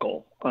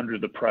buckle under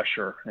the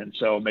pressure. And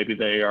so maybe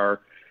they are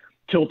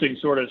tilting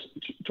sort of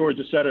towards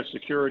a set of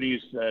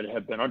securities that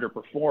have been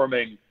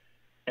underperforming,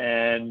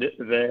 and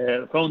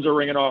the phones are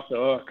ringing off the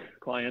hook.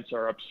 Clients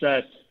are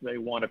upset. They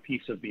want a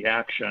piece of the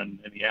action,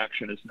 and the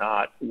action is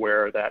not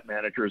where that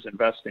manager is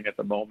investing at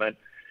the moment.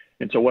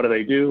 And so what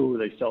do?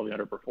 They sell the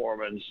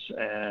underperformance,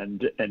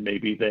 and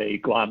maybe they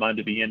glom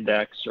onto the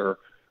index or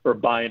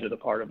buy into the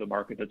part of the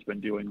market that's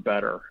been doing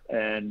better.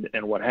 And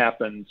what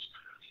happens,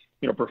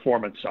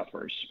 performance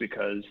suffers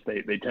because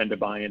they tend to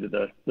buy into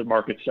the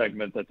market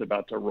segment that's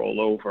about to roll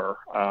over.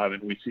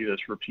 And we see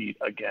this repeat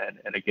again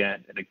and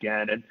again and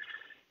again. And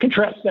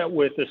contrast that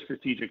with the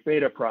strategic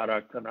beta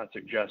product. I'm not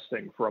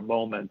suggesting for a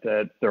moment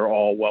that they're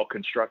all well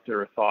constructed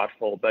or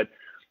thoughtful, but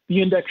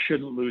the index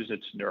shouldn't lose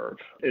its nerve.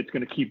 It's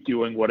going to keep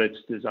doing what it's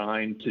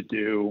designed to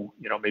do.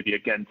 Maybe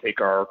again,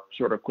 take our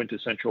sort of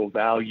quintessential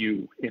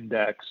value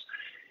index.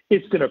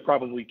 It's going to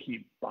probably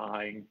keep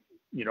buying,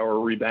 or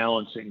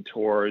rebalancing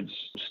towards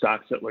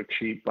stocks that look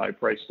cheap by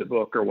price to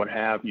book or what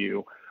have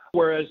you.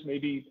 Whereas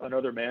maybe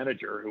another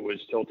manager who is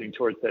tilting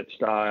towards that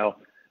style,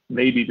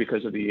 maybe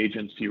because of the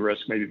agency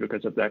risk, maybe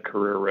because of that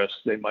career risk,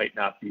 they might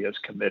not be as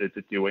committed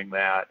to doing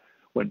that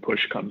when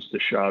push comes to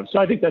shove. So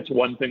I think that's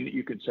one thing that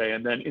you could say.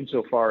 And then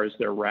insofar as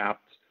they're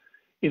wrapped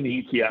in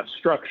the ETF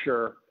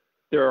structure,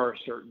 there are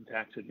certain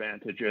tax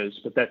advantages,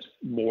 but that's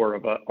more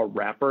of a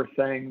wrapper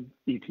thing,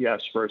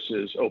 ETFs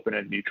versus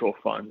open-end mutual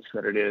funds,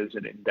 than it is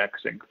an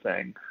indexing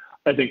thing.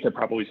 I think that's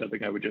probably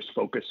something I would just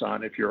focus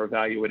on if you're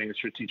evaluating a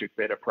strategic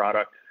beta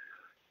product.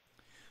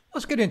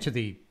 Let's get into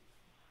the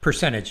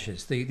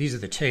percentages. These are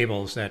the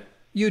tables that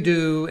you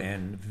do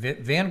and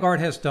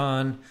Vanguard has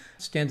done.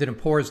 Standard &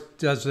 Poor's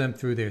does them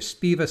through their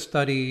SPIVA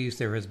studies.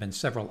 There has been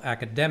several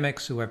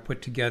academics who have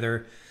put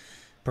together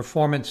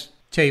performance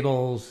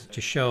tables to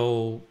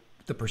show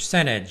the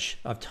percentage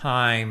of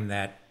time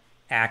that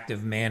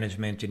active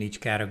management in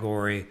each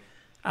category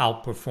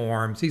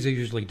outperforms. These are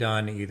usually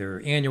done either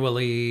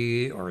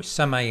annually or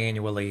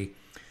semi-annually.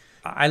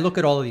 I look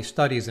at all of these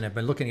studies and I've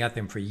been looking at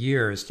them for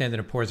years.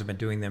 Standard & Poor's have been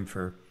doing them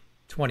for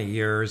 20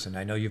 years, and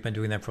I know you've been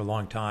doing them for a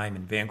long time,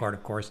 and Vanguard,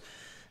 of course,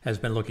 has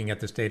been looking at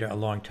this data a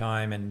long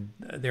time, and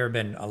there have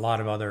been a lot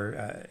of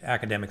other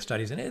academic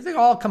studies, and they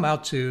all come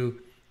out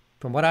to,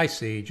 from what I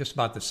see, just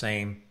about the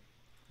same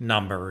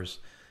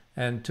numbers.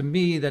 And to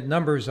me, that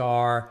numbers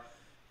are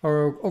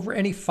over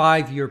any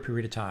 5-year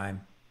period of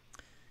time.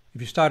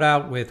 If you start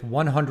out with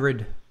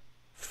 100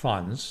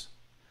 funds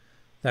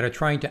that are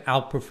trying to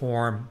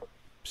outperform,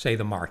 say,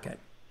 the market,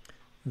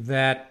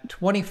 that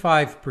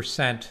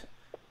 25%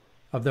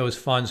 of those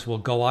funds will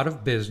go out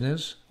of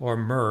business or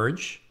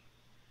merge,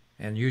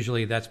 and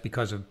usually that's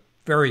because of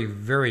very,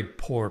 very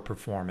poor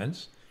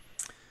performance.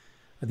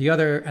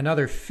 Another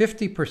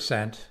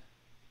 50%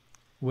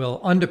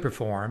 will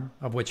underperform,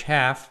 of which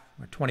half,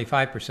 or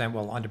 25%,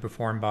 will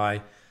underperform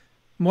by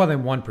more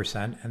than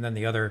 1%, and then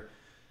the other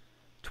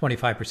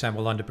 25%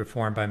 will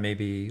underperform by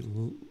maybe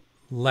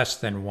less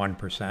than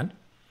 1%.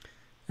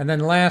 And then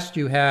last,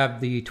 you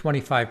have the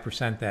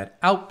 25%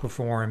 that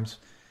outperforms,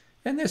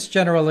 and this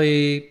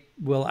generally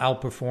will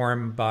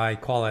outperform by,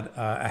 call it,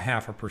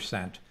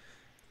 0.5%.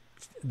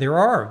 There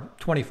are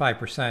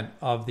 25%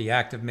 of the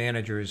active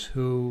managers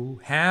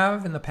who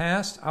have in the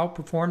past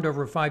outperformed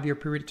over a 5-year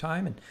period of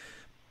time, and the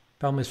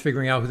problem is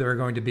figuring out who they're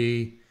going to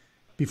be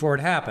before it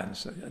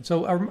happens.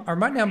 So are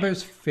my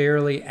numbers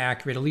fairly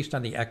accurate, at least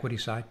on the equity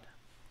side?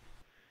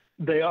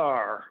 They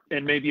are,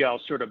 and maybe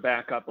I'll sort of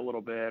back up a little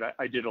bit.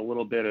 I did a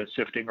little bit of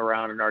sifting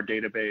around in our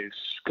database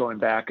going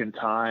back in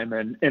time,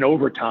 and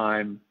over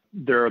time,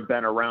 there have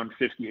been around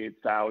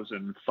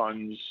 58,000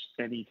 funds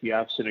and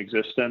ETFs in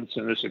existence,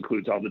 and this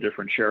includes all the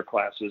different share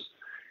classes.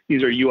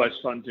 These are U.S.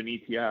 funds and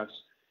ETFs.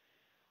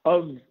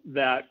 Of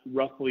that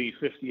roughly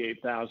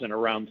 58,000,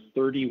 around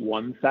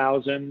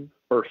 31,000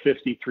 or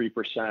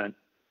 53%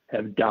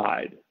 have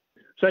died.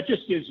 So that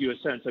just gives you a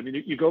sense. I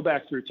mean, you go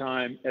back through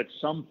time, at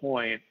some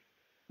point,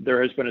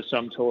 there has been a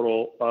sum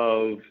total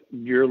of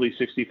nearly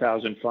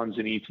 60,000 funds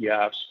and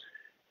ETFs,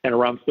 and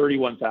around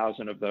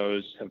 31,000 of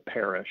those have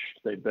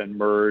perished. They've been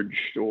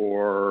merged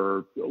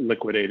or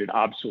liquidated,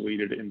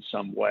 obsoleted in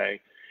some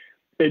way.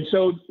 And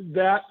so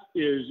that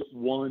is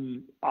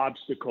one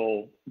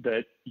obstacle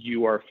that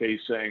you are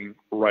facing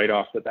right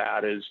off the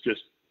bat, is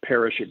just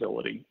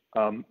perishability.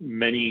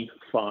 Many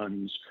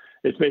funds,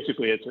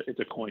 it's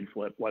a coin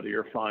flip whether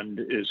your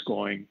fund is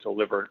going to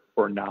live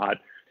or not.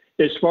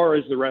 As far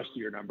as the rest of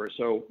your numbers,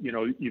 so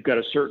you've got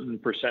a certain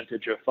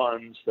percentage of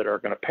funds that are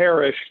going to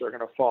perish, they're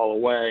going to fall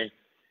away.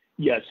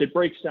 Yes, it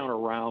breaks down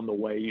around the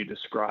way you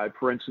described.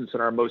 For instance,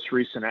 in our most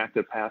recent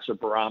active passive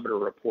barometer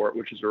report,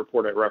 which is a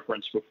report I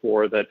referenced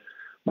before that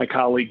my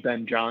colleague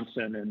Ben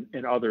Johnson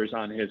and others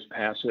on his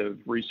passive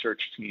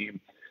research team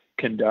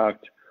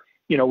conduct,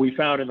 we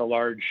found in the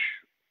large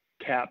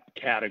cap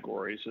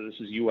category, so this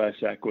is U.S.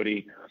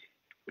 equity,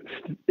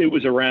 it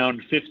was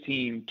around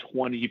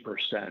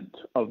 15-20%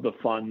 of the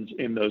funds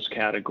in those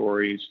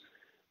categories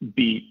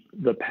beat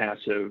the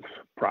passive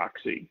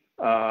proxy.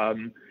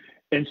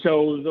 And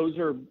so those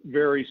are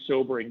very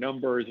sobering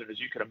numbers. And as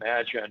you can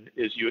imagine,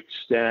 as you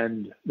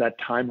extend that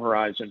time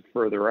horizon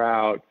further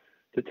out,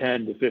 to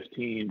 10 to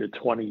 15 to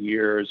 20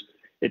 years,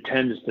 it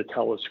tends to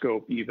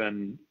telescope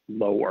even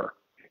lower.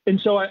 And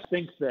so I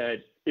think that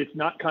it's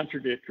not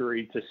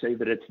contradictory to say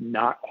that it's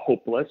not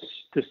hopeless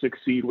to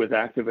succeed with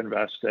active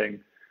investing,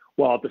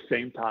 while at the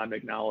same time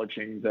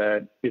acknowledging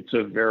that it's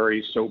a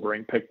very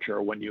sobering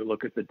picture. When you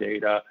look at the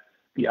data,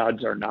 the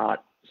odds are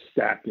not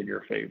stacked in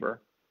your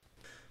favor.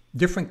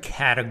 Different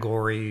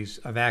categories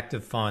of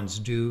active funds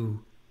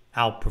do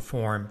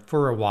outperform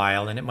for a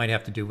while, and it might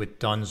have to do with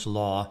Dunn's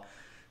law,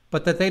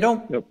 but that they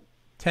don't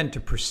tend to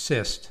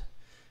persist.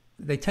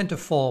 They tend to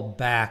fall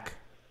back.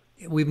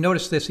 We've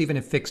noticed this even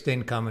in fixed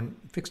income. And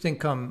fixed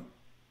income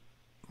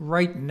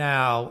right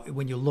now,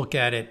 when you look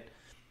at it,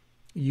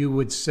 you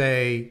would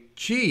say,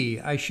 gee,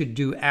 I should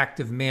do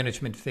active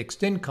management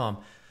fixed income.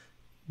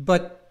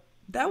 But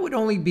that would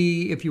only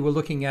be if you were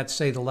looking at,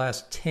 say, the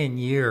last 10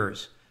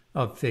 years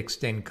of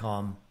fixed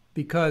income,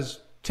 because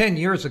 10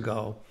 years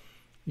ago,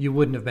 you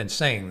wouldn't have been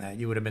saying that.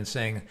 You would have been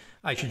saying,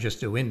 I should just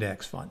do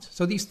index funds.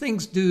 So these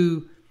things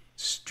do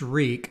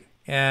streak,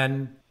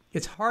 and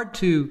it's hard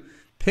to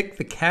pick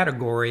the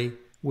category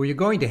where you're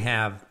going to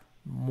have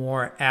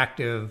more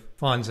active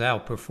funds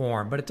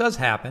outperform, but it does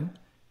happen.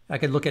 I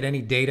could look at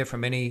any data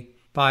from any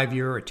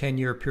 5-year or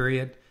 10-year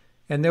period,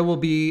 and there will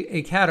be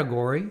a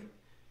category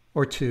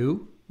or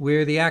two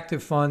where the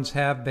active funds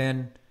have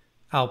been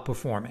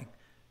outperforming,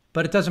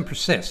 but it doesn't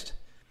persist.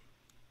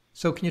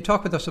 So can you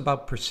talk with us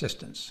about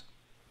persistence?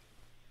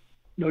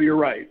 No, you're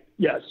right.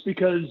 Yes,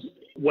 because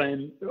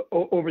when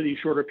over these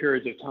shorter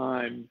periods of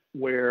time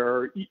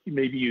where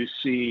maybe you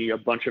see a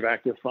bunch of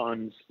active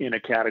funds in a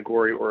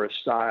category or a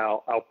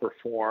style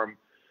outperform,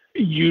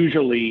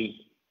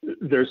 usually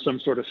there's some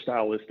sort of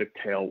stylistic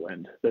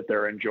tailwind that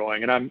they're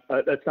enjoying. And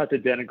that's not to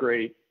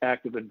denigrate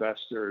active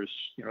investors.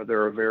 You know,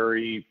 they're a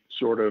very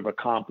sort of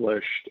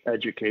accomplished,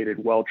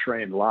 educated,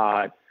 well-trained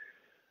lot.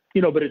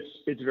 You know, but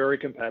it's very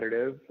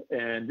competitive,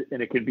 and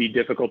it can be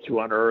difficult to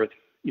unearth,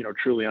 you know,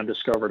 truly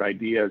undiscovered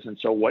ideas. And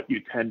so what you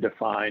tend to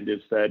find is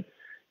that,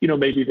 you know,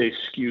 maybe they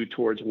skew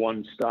towards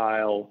one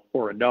style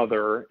or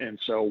another. And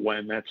so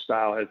when that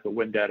style has the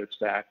wind at its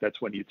back, that's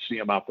when you'd see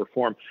them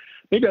outperform.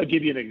 Maybe I'll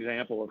give you an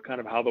example of kind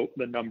of how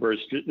the numbers,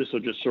 this will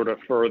just sort of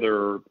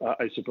further,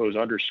 I suppose,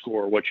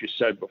 underscore what you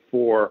said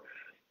before,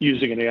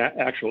 using an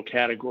actual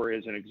category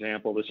as an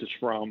example. This is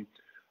from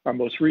our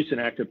most recent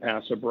active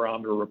passive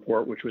barometer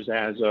report, which was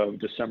as of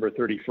December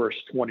 31st,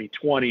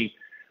 2020.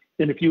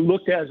 And if you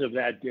looked as of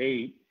that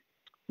date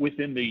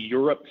within the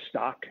Europe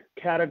stock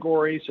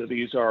category, so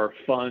these are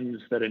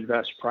funds that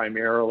invest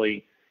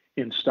primarily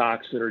in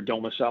stocks that are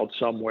domiciled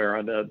somewhere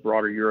on the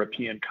broader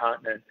European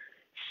continent,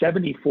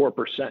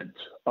 74%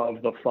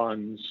 of the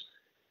funds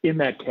in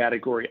that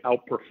category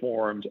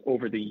outperformed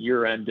over the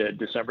year ended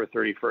December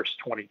 31st,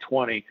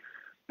 2020.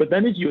 But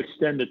then as you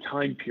extend the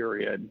time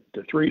period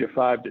to 3 to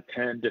 5 to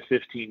 10 to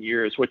 15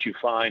 years, what you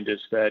find is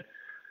that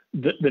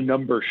the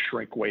numbers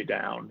shrink way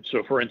down.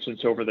 So for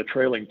instance, over the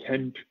trailing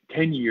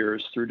 10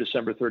 years through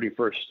December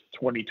 31st,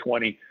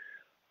 2020,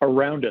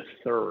 around a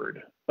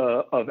third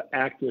of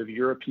active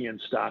European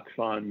stock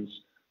funds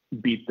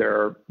beat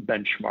their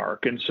benchmark.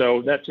 And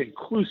so that's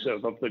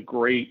inclusive of the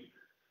great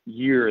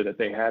year that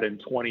they had in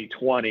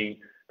 2020.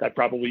 That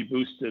probably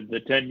boosted the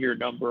 10-year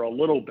number a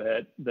little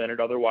bit than it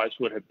otherwise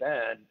would have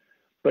been,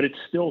 but it's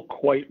still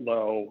quite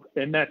low.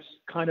 And that's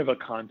kind of a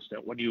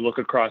constant when you look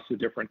across the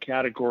different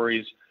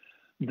categories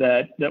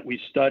that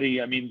we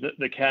study. I mean,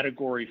 the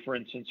category, for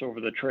instance, over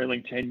the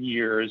trailing 10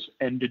 years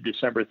ended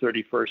December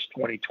 31st,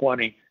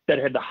 2020, that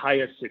had the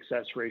highest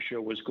success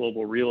ratio was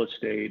global real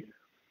estate,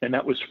 and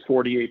that was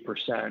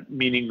 48%,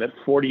 meaning that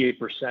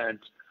 48%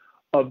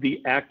 of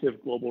the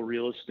active global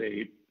real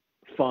estate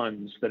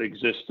funds that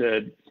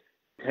existed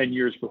 10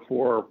 years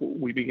before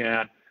we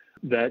began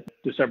that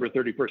December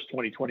 31st,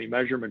 2020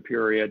 measurement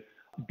period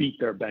beat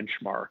their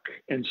benchmark.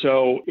 And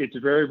so it's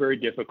very, very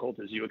difficult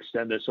as you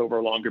extend this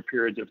over longer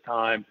periods of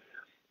time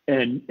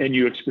and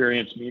you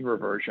experience mean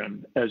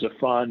reversion as a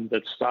fund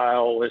that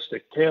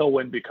stylistic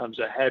tailwind becomes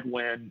a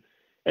headwind,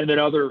 and then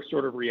other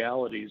sort of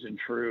realities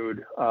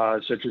intrude,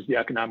 such as the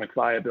economic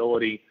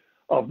viability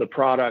of the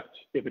product.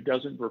 If it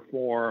doesn't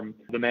perform,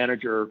 the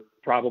manager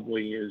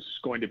probably is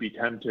going to be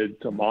tempted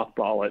to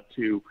mothball it,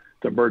 to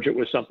merge it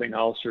with something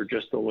else, or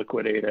just to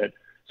liquidate it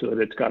so that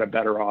it's got a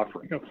better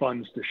offering of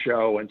funds to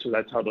show. And so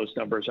that's how those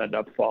numbers end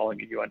up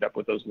falling, and you end up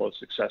with those low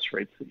success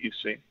rates that you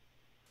see.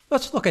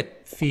 Let's look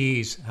at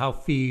fees, how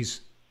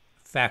fees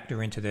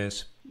factor into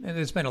this. And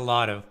there's been a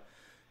lot of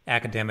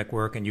academic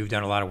work, and you've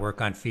done a lot of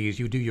work on fees.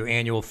 You do your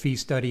annual fee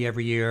study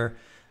every year,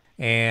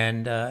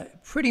 and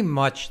pretty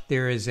much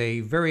there is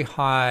a very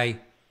high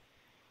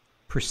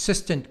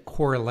persistent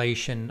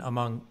correlation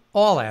among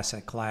all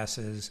asset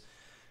classes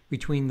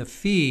between the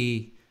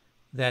fee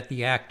that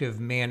the active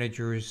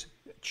managers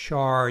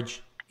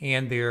charge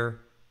and their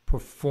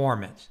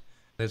performance.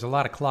 There's a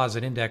lot of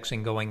closet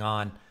indexing going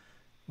on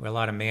where a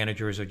lot of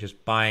managers are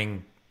just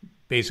buying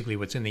basically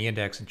what's in the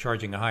index and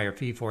charging a higher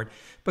fee for it.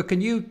 But can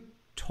you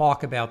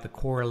talk about the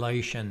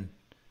correlation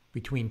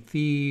between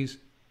fees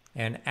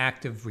and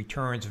active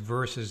returns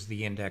versus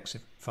the index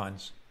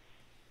funds?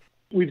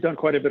 We've done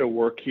quite a bit of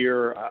work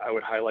here. I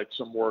would highlight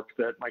some work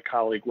that my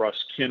colleague Russ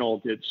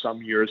Kinnell did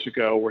some years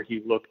ago, where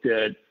he looked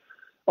at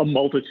a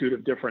multitude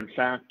of different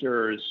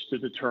factors to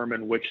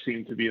determine which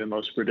seemed to be the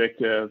most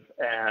predictive.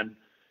 And,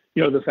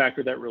 the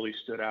factor that really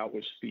stood out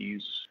was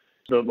fees.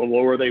 The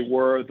lower they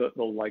were, the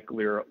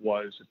likelier it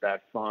was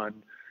that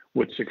fund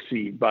would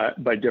succeed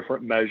by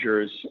different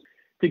measures.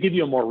 To give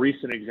you a more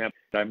recent example,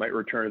 I might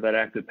return to that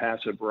active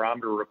passive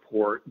barometer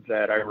report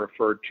that I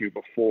referred to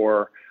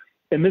before.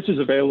 And this is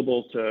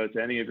available to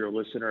any of your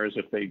listeners.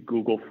 If they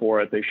Google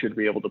for it, they should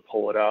be able to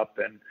pull it up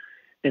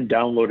and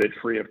download it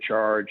free of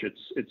charge.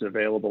 It's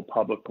available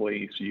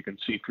publicly, so you can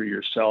see for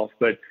yourself.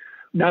 But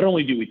not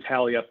only do we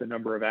tally up the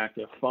number of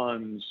active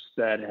funds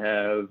that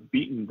have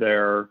beaten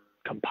their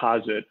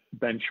composite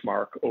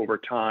benchmark over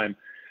time,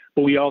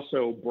 but we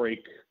also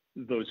break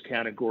those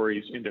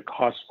categories into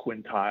cost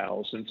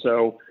quintiles. And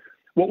so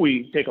what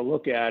we take a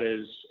look at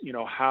is,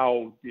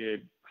 how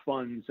did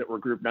funds that were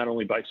grouped not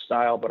only by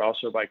style, but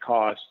also by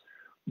cost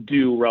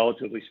do,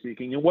 relatively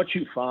speaking. And what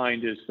you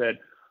find is that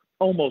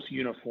almost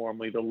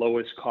uniformly, the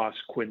lowest cost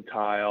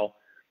quintile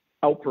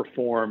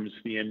outperforms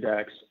the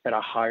index at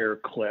a higher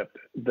clip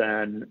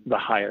than the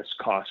highest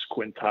cost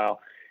quintile.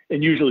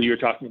 And usually you're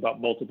talking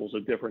about multiples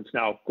of difference.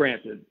 Now,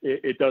 granted,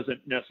 it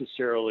doesn't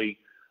necessarily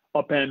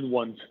upend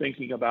one's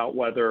thinking about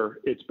whether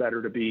it's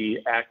better to be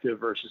active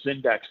versus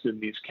indexed in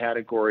these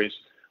categories.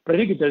 But I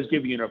think it does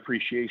give you an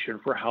appreciation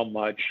for how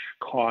much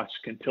cost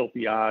can tilt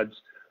the odds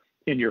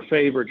in your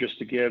favor. Just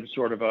to give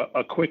sort of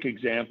a quick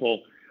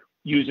example,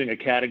 using a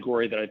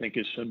category that I think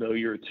is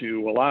familiar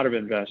to a lot of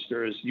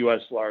investors,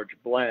 U.S. large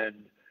blend,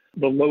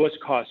 the lowest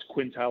cost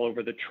quintile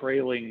over the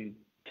trailing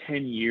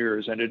 10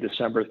 years ended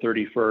December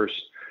 31st,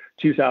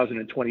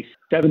 2020,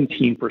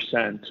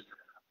 17%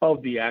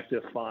 of the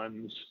active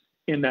funds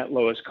in that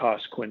lowest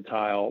cost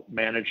quintile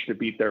managed to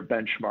beat their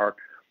benchmark.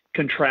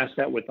 Contrast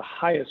that with the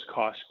highest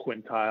cost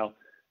quintile,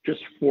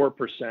 just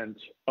 4%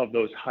 of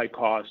those high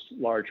cost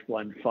large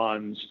blend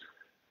funds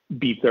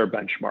beat their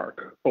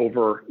benchmark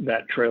over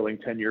that trailing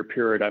 10-year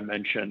period I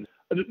mentioned.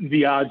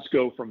 The odds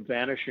go from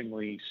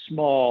vanishingly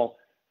small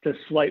to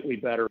slightly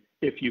better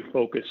if you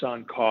focus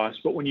on cost.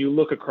 But when you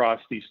look across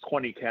these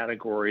 20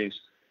 categories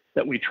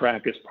that we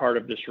track as part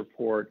of this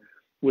report,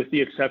 with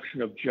the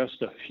exception of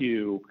just a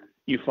few,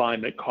 you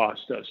find that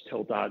cost does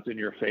tilt odds in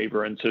your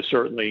favor. And so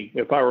certainly,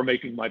 if I were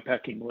making my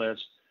pecking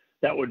list,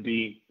 that would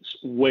be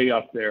way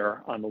up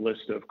there on the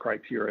list of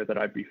criteria that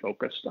I'd be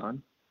focused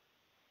on.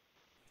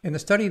 In the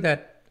study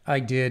that I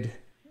did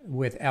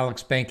with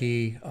Alex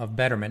Benke of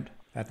Betterment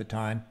at the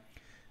time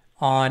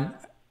on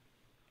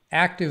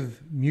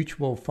active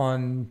mutual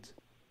fund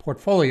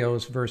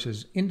portfolios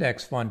versus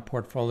index fund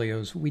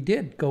portfolios, we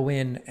did go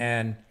in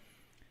and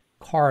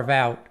carve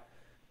out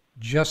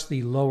just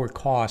the lower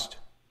cost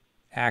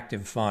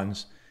active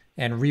funds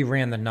and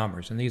reran the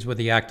numbers. And these were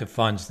the active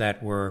funds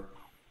that were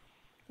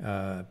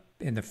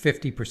in the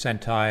 50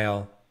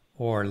 percentile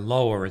or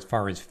lower as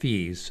far as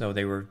fees. So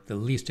they were the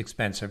least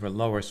expensive or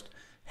lowest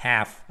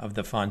half of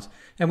the funds.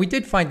 And we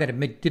did find that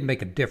it did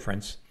make a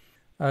difference.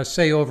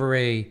 Say over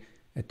a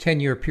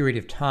 10-year period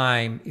of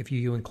time, if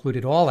you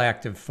included all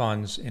active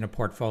funds in a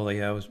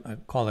portfolio, I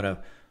call it a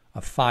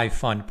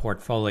 5-fund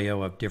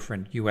portfolio of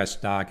different U.S.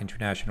 stock,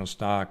 international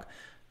stock,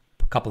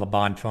 a couple of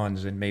bond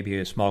funds, and maybe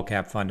a small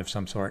cap fund of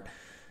some sort.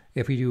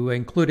 If you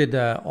included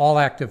all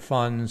active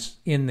funds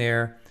in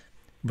there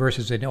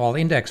versus an all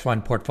index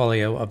fund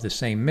portfolio of the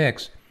same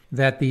mix,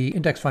 that the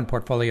index fund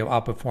portfolio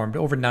outperformed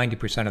over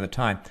 90% of the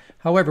time.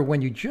 However,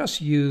 when you just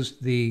use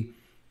the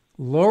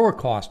lower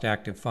cost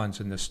active funds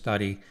in the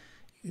study,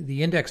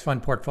 the index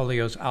fund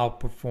portfolios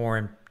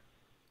outperformed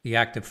the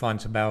active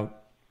funds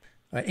about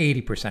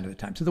 80% of the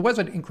time. So there was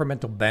an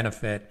incremental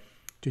benefit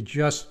to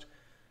just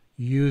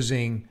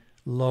using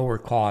lower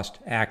cost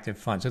active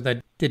funds. So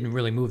that didn't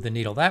really move the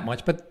needle that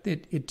much, but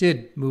it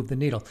did move the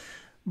needle.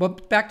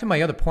 But back to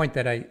my other point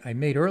that I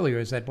made earlier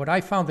is that what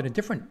I found in a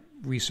different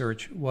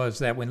research was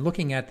that when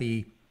looking at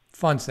the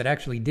funds that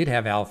actually did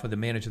have alpha, the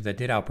managers that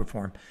did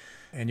outperform,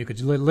 and you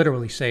could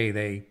literally say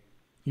they,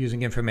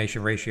 using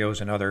information ratios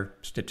and other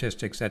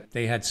statistics, that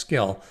they had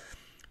skill,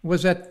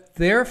 was that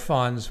their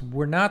funds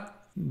were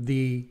not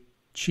the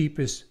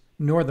cheapest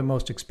nor the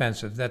most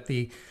expensive, that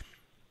they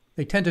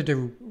tended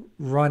to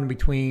run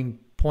between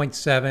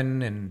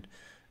 0.7 and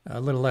a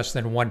little less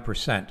than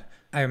 1%.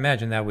 I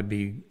imagine that would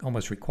be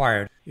almost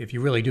required. If you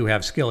really do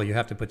have skill, you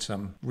have to put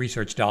some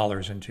research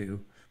dollars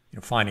into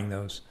finding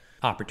those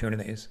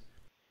opportunities.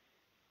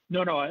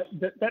 No,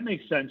 that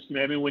makes sense to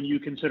me. I mean, when you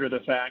consider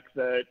the fact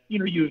that,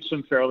 you have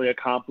some fairly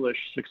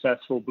accomplished,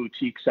 successful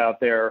boutiques out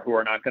there who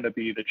are not going to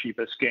be the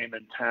cheapest game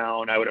in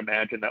town, I would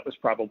imagine that was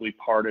probably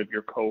part of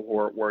your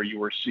cohort where you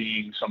were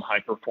seeing some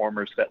high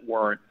performers that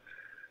weren't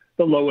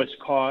the lowest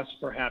cost.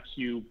 Perhaps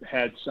you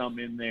had some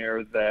in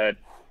there that,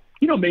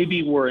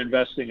 maybe we're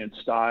investing in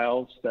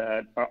styles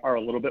that are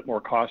a little bit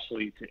more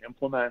costly to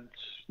implement.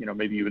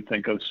 Maybe you would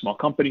think of small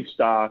company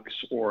stocks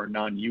or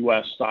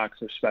non-U.S. stocks,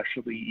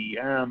 especially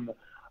EM.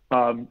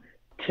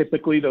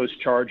 Typically, those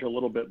charge a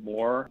little bit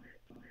more.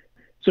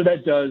 So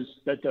that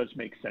does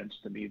make sense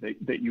to me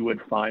that you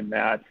would find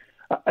that.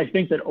 I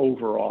think that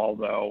overall,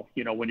 though,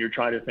 when you're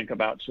trying to think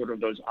about sort of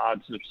those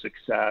odds of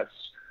success,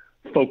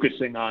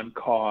 focusing on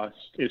cost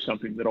is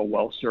something that'll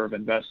well serve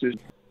investors.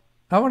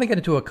 I want to get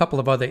into a couple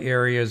of other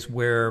areas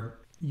where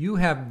you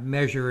have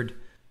measured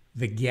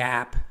the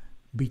gap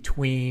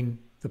between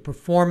the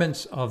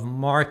performance of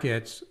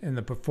markets and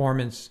the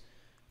performance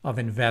of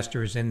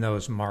investors in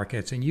those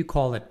markets, and you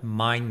call it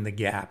mind the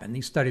gap. And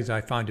these studies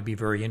I found to be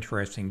very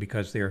interesting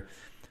because they're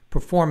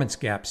performance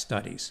gap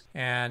studies.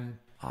 And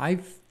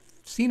I've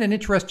seen an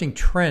interesting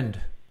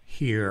trend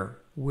here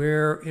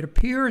where it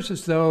appears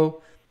as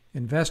though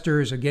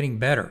investors are getting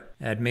better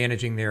at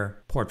managing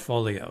their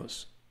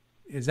portfolios.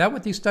 Is that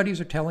what these studies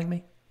are telling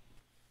me?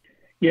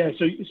 Yeah,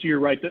 so you're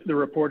right. The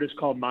report is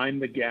called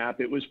Mind the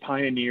Gap. It was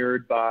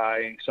pioneered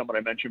by someone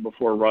I mentioned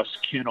before, Russ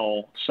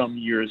Kinnell, some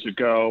years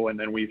ago, and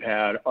then we've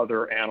had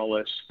other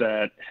analysts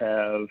that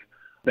have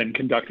been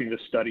conducting the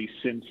study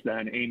since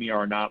then. Amy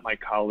Arnott, my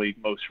colleague,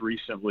 most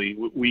recently.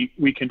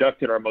 We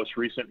conducted our most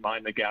recent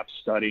Mind the Gap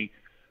study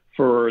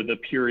for the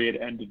period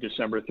ended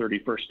December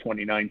 31st,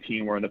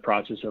 2019. We're in the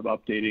process of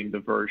updating the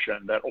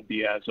version that will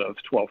be as of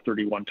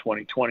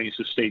 12/31/2020,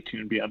 so stay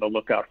tuned, be on the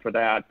lookout for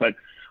that. But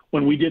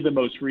when we did the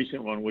most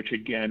recent one, which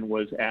again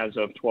was as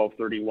of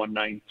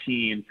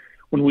 12/31/19,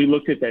 when we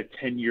looked at that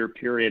 10-year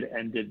period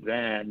ended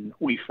then,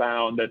 we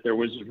found that there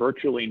was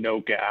virtually no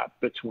gap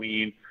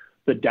between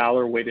the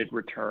dollar-weighted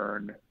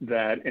return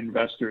that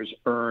investors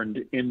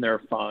earned in their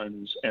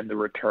funds and the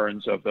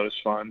returns of those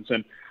funds.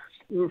 And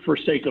for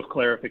sake of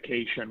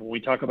clarification, when we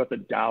talk about the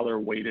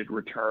dollar-weighted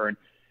return,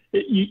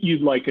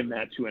 you'd liken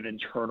that to an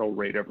internal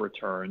rate of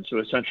return. So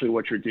essentially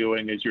what you're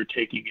doing is you're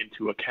taking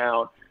into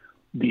account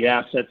the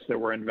assets that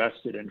were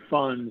invested in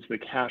funds, the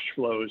cash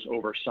flows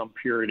over some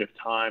period of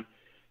time,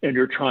 and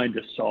you're trying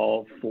to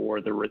solve for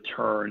the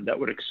return that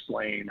would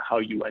explain how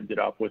you ended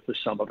up with the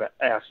sum of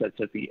assets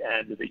at the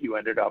end that you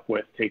ended up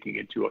with, taking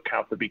into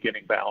account the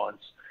beginning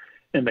balance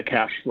and the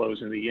cash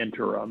flows in the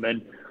interim.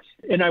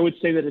 And I would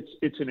say that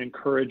it's an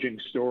encouraging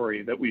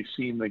story that we've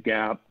seen the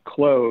gap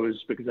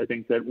close, because I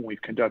think that when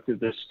we've conducted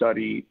this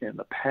study in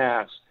the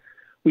past,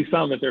 we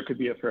found that there could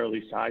be a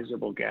fairly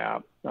sizable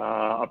gap,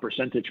 a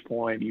percentage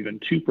point, even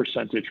 2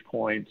 percentage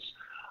points,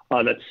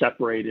 that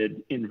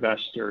separated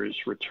investors'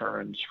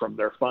 returns from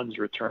their funds'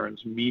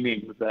 returns,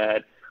 meaning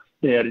that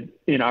they had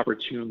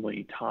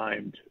inopportunely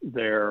timed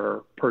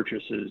their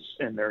purchases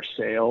and their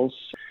sales.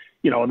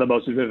 And the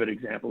most vivid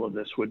example of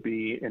this would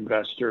be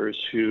investors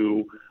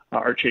who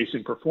are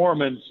chasing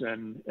performance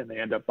and they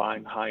end up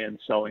buying high and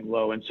selling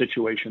low. In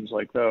situations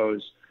like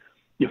those,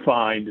 you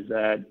find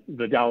that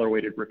the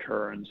dollar-weighted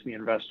returns, the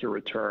investor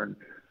return,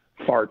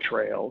 far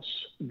trails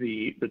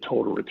the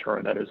total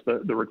return, that is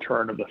the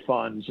return of the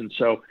funds. And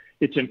so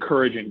it's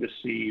encouraging to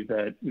see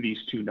that these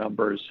two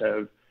numbers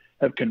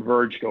have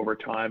converged over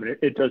time. And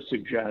it does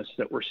suggest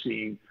that we're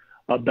seeing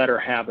better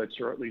habits,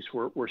 or at least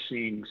we're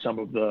seeing some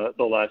of the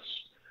less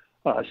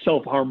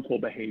self-harmful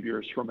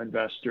behaviors from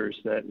investors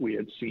that we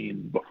had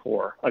seen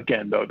before.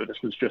 Again, though, that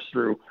this was just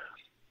through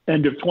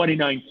end of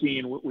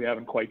 2019, we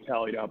haven't quite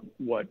tallied up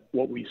what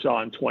we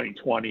saw in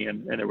 2020,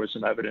 and there was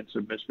some evidence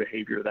of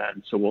misbehavior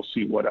then. So we'll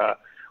see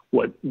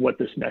what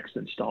this next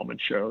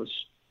installment shows.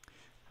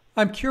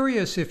 I'm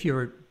curious if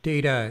your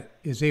data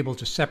is able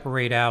to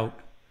separate out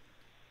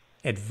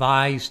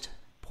advised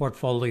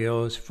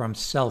portfolios from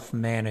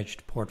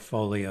self-managed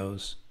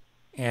portfolios,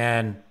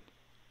 and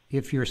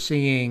if you're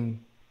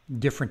seeing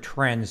different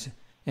trends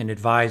in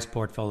advised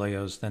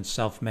portfolios than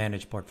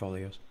self-managed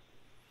portfolios.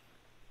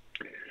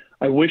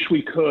 I wish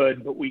we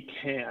could, but we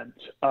can't.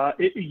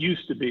 It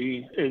used to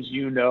be, as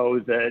you know,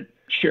 that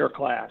share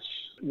class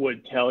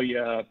would tell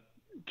you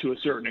to a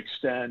certain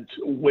extent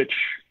which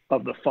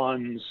of the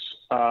funds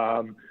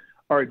are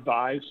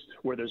advised,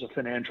 where there's a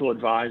financial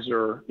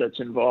advisor that's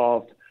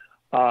involved,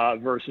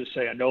 versus,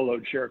 say, a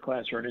no-load share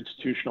class or an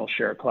institutional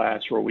share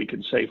class, where we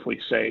can safely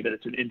say that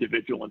it's an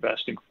individual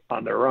investing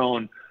on their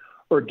own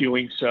or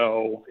doing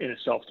so in a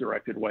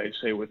self-directed way,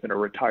 say within a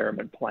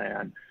retirement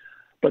plan.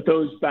 But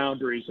those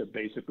boundaries have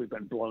basically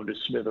been blown to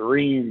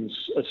smithereens,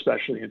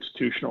 especially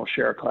institutional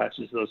share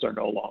classes. Those are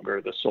no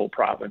longer the sole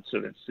province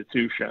of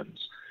institutions.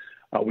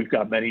 We've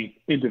got many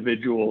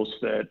individuals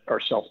that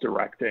are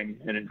self-directing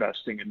and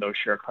investing in those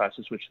share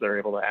classes, which they're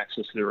able to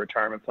access through their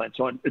retirement plan.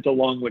 So it's a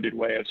long-winded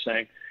way of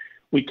saying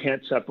we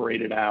can't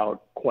separate it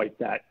out quite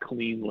that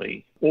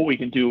cleanly. What we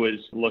can do is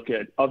look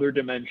at other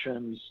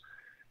dimensions,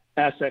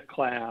 asset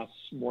class,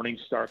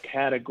 Morningstar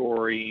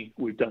category.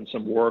 We've done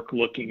some work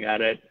looking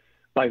at it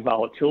by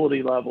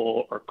volatility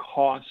level or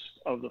cost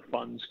of the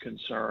funds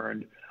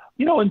concerned.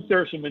 And there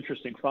are some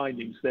interesting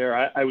findings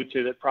there. I would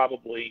say that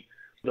probably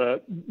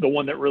the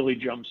one that really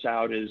jumps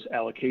out is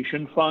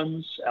allocation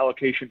funds.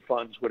 Allocation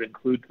funds would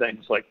include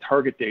things like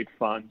target date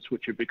funds,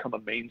 which have become a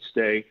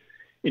mainstay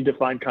in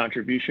defined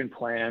contribution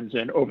plans.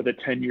 And over the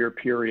 10-year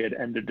period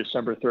ended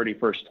December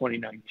 31st,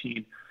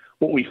 2019,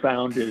 what we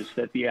found is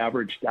that the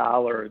average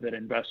dollar that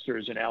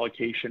investors in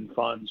allocation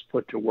funds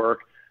put to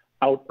work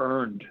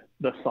out-earned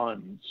the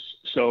funds.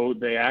 So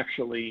they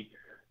actually,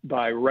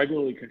 by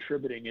regularly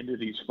contributing into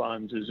these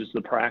funds, as is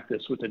the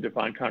practice with the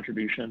defined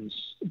contributions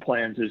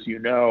plans, as you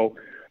know,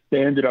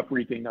 they ended up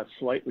reaping a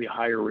slightly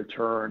higher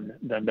return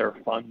than their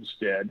funds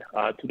did,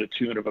 to the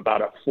tune of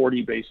about a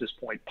 40 basis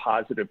point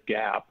positive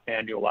gap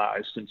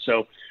annualized. And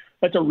so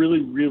that's a really,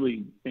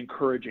 really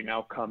encouraging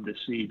outcome to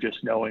see,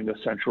 just knowing the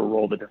central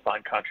role the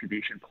defined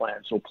contribution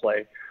plans will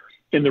play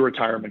in the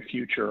retirement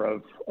future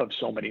of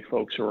so many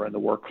folks who are in the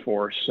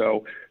workforce.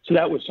 So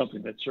that was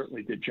something that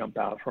certainly did jump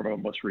out from a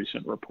most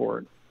recent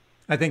report.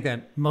 I think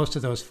that most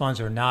of those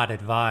funds are not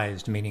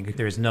advised, meaning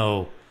there's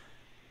no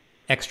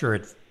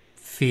extra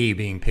fee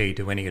being paid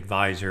to any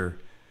advisor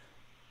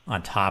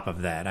on top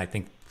of that. I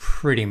think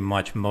pretty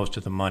much most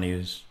of the money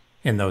is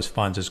in those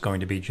funds is going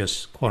to be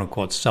just quote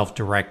unquote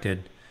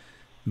self-directed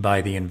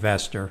by the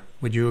investor.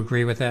 Would you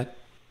agree with that?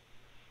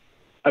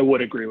 I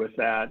would agree with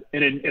that.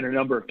 And in a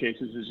number of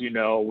cases, as you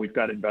know, we've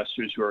got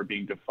investors who are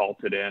being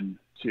defaulted in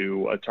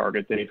to a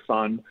target date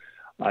fund.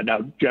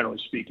 Now,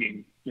 generally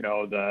speaking,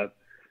 the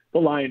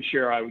lion's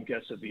share, I would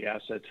guess, of the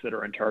assets that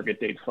are in target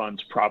date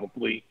funds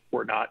probably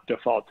were not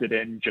defaulted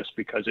in just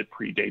because it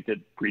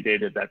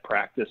predated that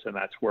practice, and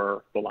that's where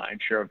the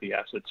lion's share of the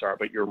assets are.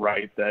 But you're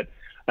right that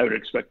I would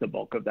expect the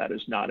bulk of that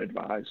is not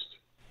advised.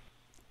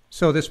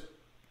 So this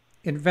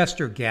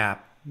investor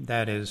gap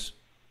that is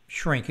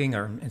shrinking,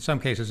 or in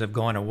some cases have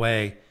gone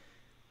away,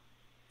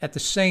 at the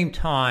same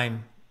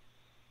time,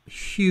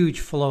 huge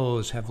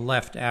flows have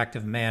left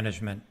active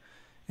management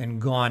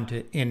and gone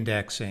to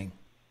indexing.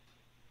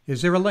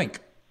 Is there a link?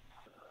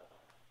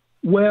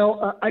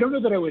 Well, I don't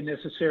know that I would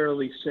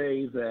necessarily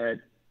say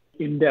that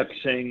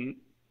indexing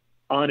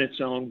on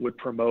its own would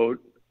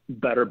promote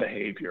better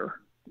behavior.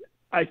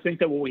 I think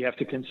that what we have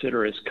to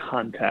consider is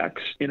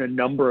context. In a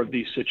number of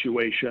these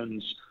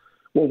situations,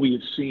 what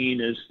we've seen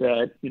is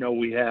that,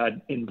 we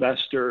had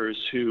investors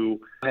who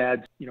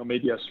had,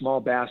 maybe a small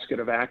basket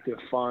of active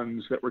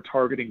funds that were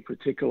targeting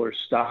particular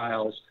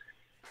styles,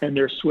 and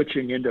they're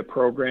switching into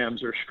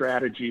programs or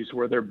strategies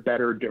where they're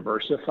better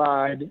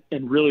diversified.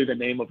 And really the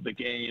name of the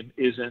game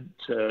isn't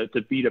to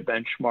beat a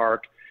benchmark.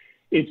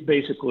 It's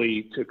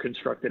basically to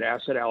construct an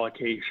asset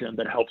allocation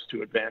that helps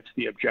to advance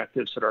the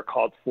objectives that are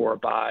called for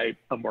by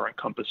a more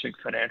encompassing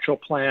financial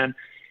plan.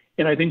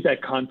 And I think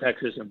that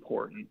context is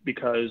important,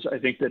 because I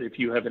think that if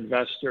you have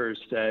investors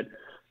that,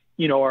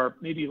 are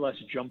maybe less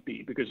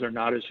jumpy because they're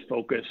not as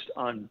focused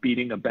on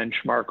beating a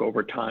benchmark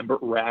over time, but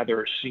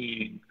rather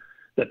seeing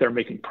that they're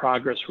making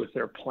progress with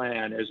their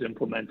plan as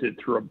implemented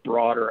through a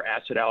broader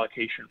asset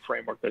allocation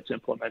framework that's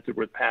implemented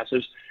with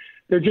passives,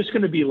 they're just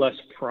going to be less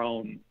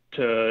prone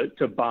to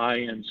buy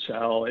and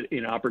sell at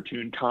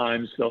inopportune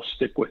times. They'll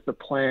stick with the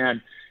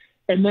plan.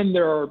 And then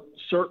there are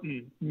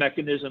certain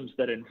mechanisms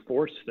that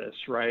enforce this,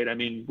 right? I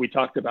mean, we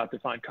talked about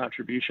defined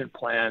contribution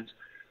plans.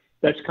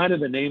 That's kind of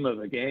the name of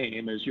the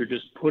game, is you're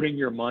just putting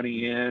your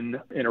money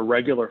in a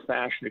regular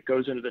fashion. It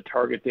goes into the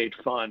target date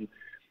fund,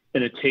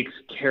 and it takes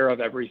care of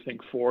everything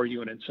for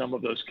you. And in some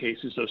of those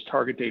cases, those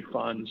target date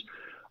funds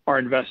are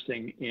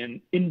investing in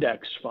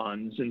index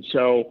funds. And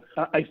so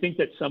I think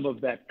that some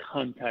of that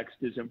context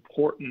is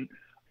important.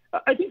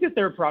 I think that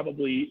there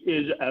probably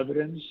is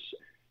evidence,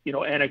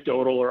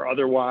 anecdotal or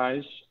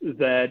otherwise,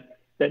 that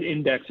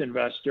index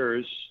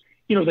investors,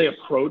 they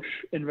approach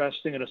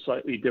investing in a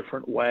slightly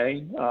different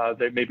way.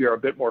 They maybe are a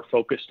bit more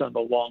focused on the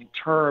long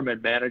term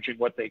and managing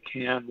what they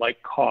can,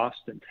 like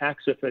cost and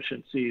tax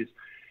efficiencies.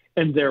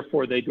 And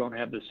therefore, they don't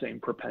have the same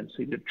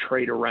propensity to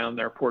trade around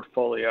their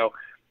portfolio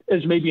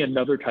as maybe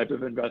another type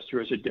of investor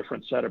has a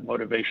different set of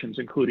motivations,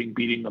 including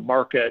beating the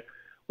market,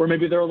 or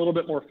maybe they're a little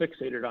bit more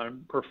fixated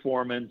on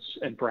performance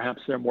and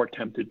perhaps they're more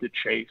tempted to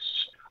chase.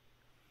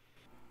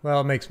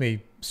 Well, it makes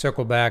me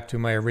circle back to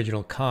my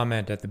original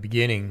comment at the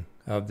beginning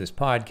of this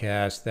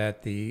podcast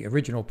that the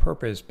original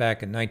purpose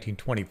back in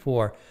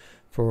 1924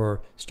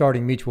 for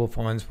starting mutual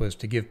funds was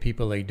to give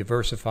people a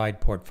diversified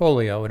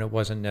portfolio, and it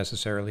wasn't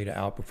necessarily to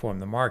outperform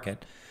the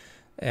market.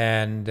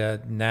 And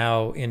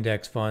now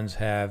index funds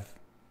have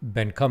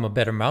become a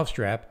better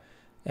mousetrap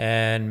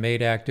and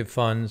made active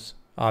funds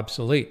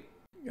obsolete.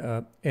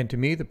 And to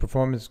me, the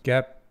performance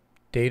gap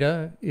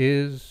data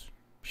is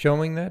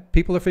showing that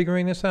people are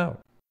figuring this out.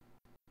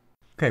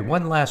 Okay,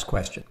 one last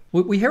question.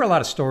 We hear a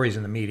lot of stories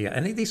in the media,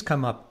 and these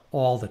come up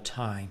all the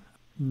time.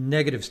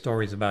 Negative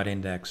stories about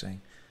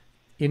indexing.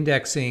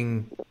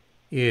 Indexing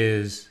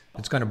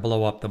it's going to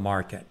blow up the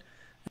market.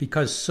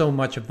 Because so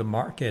much of the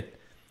market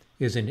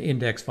is in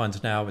index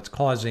funds now, it's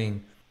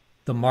causing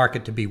the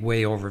market to be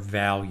way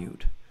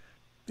overvalued.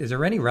 Is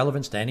there any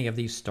relevance to any of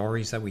these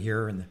stories that we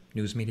hear in the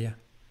news media?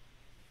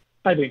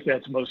 I think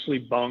that's mostly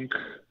bunk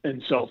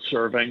and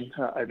self-serving.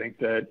 I think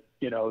that,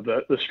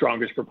 the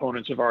strongest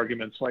proponents of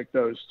arguments like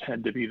those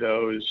tend to be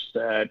those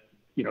that,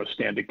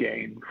 stand to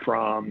gain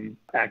from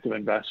active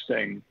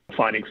investing,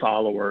 finding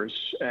followers.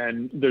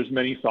 And there's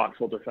many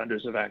thoughtful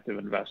defenders of active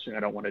investing. I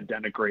don't want to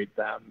denigrate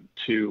them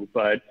too,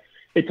 but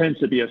it tends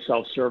to be a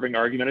self-serving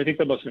argument. I think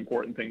the most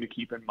important thing to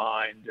keep in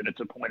mind, and it's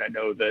a point I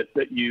know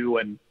that you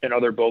and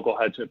other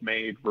Bogleheads have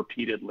made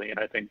repeatedly, and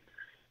I think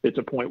it's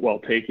a point well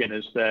taken,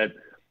 is that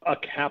a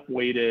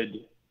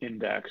cap-weighted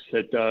index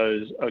that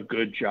does a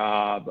good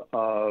job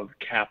of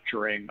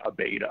capturing a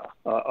beta,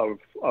 of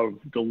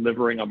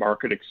delivering a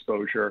market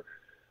exposure,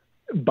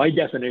 by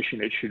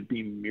definition, it should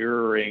be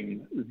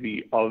mirroring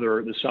the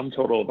sum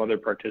total of other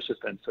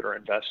participants that are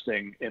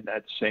investing in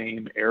that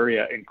same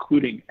area,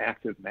 including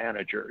active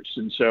managers.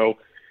 And so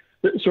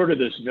sort of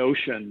this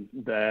notion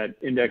that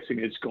indexing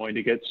is going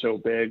to get so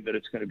big that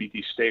it's going to be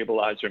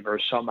destabilizing or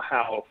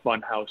somehow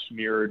funhouse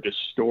mirror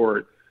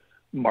distort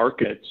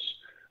markets,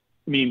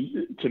 I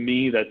mean, to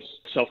me, that's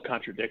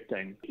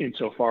self-contradicting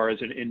insofar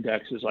as an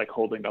index is like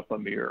holding up a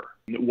mirror.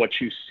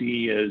 What you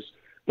see is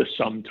the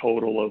sum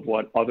total of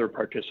what other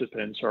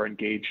participants are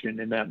engaged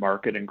in that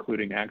market,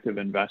 including active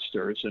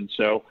investors. And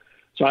so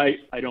I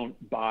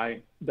don't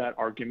buy that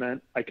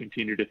argument. I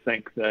continue to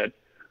think that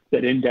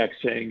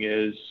indexing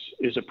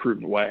is a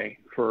prudent way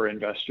for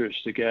investors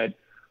to get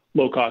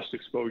low-cost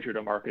exposure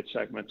to market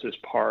segments as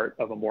part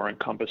of a more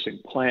encompassing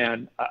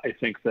plan. I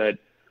think that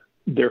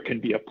there can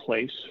be a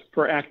place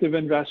for active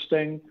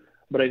investing,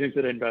 but I think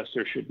that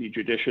investors should be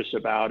judicious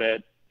about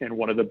it. And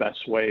one of the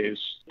best ways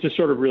to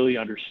sort of really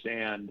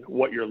understand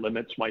what your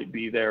limits might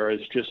be there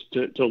is just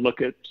to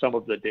look at some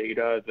of the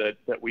data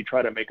that we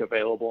try to make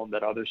available and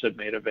that others have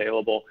made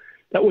available.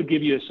 That would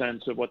give you a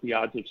sense of what the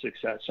odds of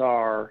success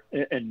are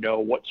and know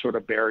what sort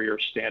of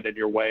barriers stand in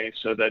your way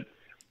so that,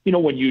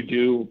 when you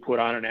do put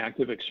on an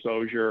active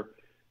exposure,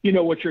 you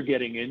know what you're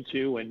getting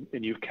into and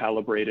you've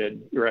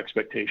calibrated your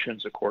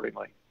expectations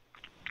accordingly.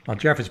 Well,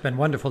 Jeff, it's been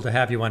wonderful to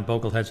have you on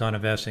Bogleheads on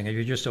Investing.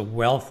 You're just a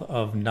wealth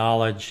of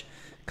knowledge.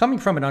 Coming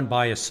from an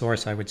unbiased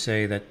source, I would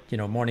say that,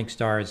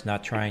 Morningstar is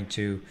not trying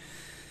to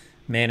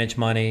manage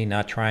money,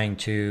 not trying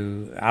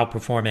to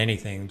outperform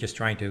anything, just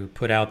trying to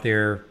put out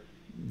there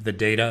the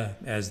data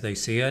as they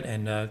see it.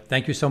 And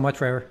thank you so much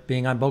for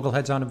being on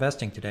Bogleheads on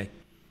Investing today.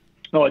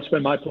 Oh, it's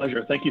been my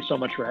pleasure. Thank you so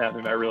much for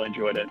having me. I really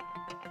enjoyed it.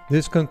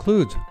 This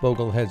concludes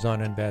Bogleheads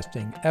on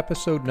Investing,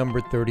 episode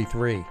number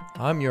 33.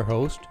 I'm your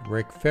host,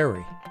 Rick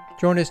Ferri.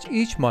 Join us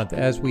each month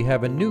as we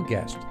have a new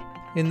guest.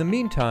 In the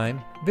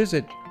meantime,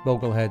 visit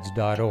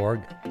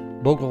bogleheads.org,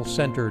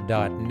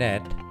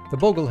 boglecenter.net, the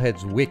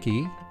Bogleheads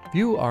wiki,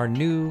 view our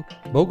new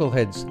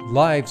Bogleheads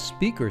live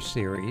speaker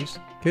series,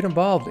 get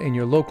involved in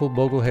your local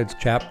Bogleheads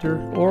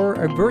chapter or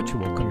a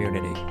virtual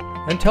community,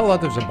 and tell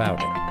others about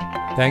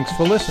it. Thanks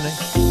for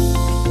listening.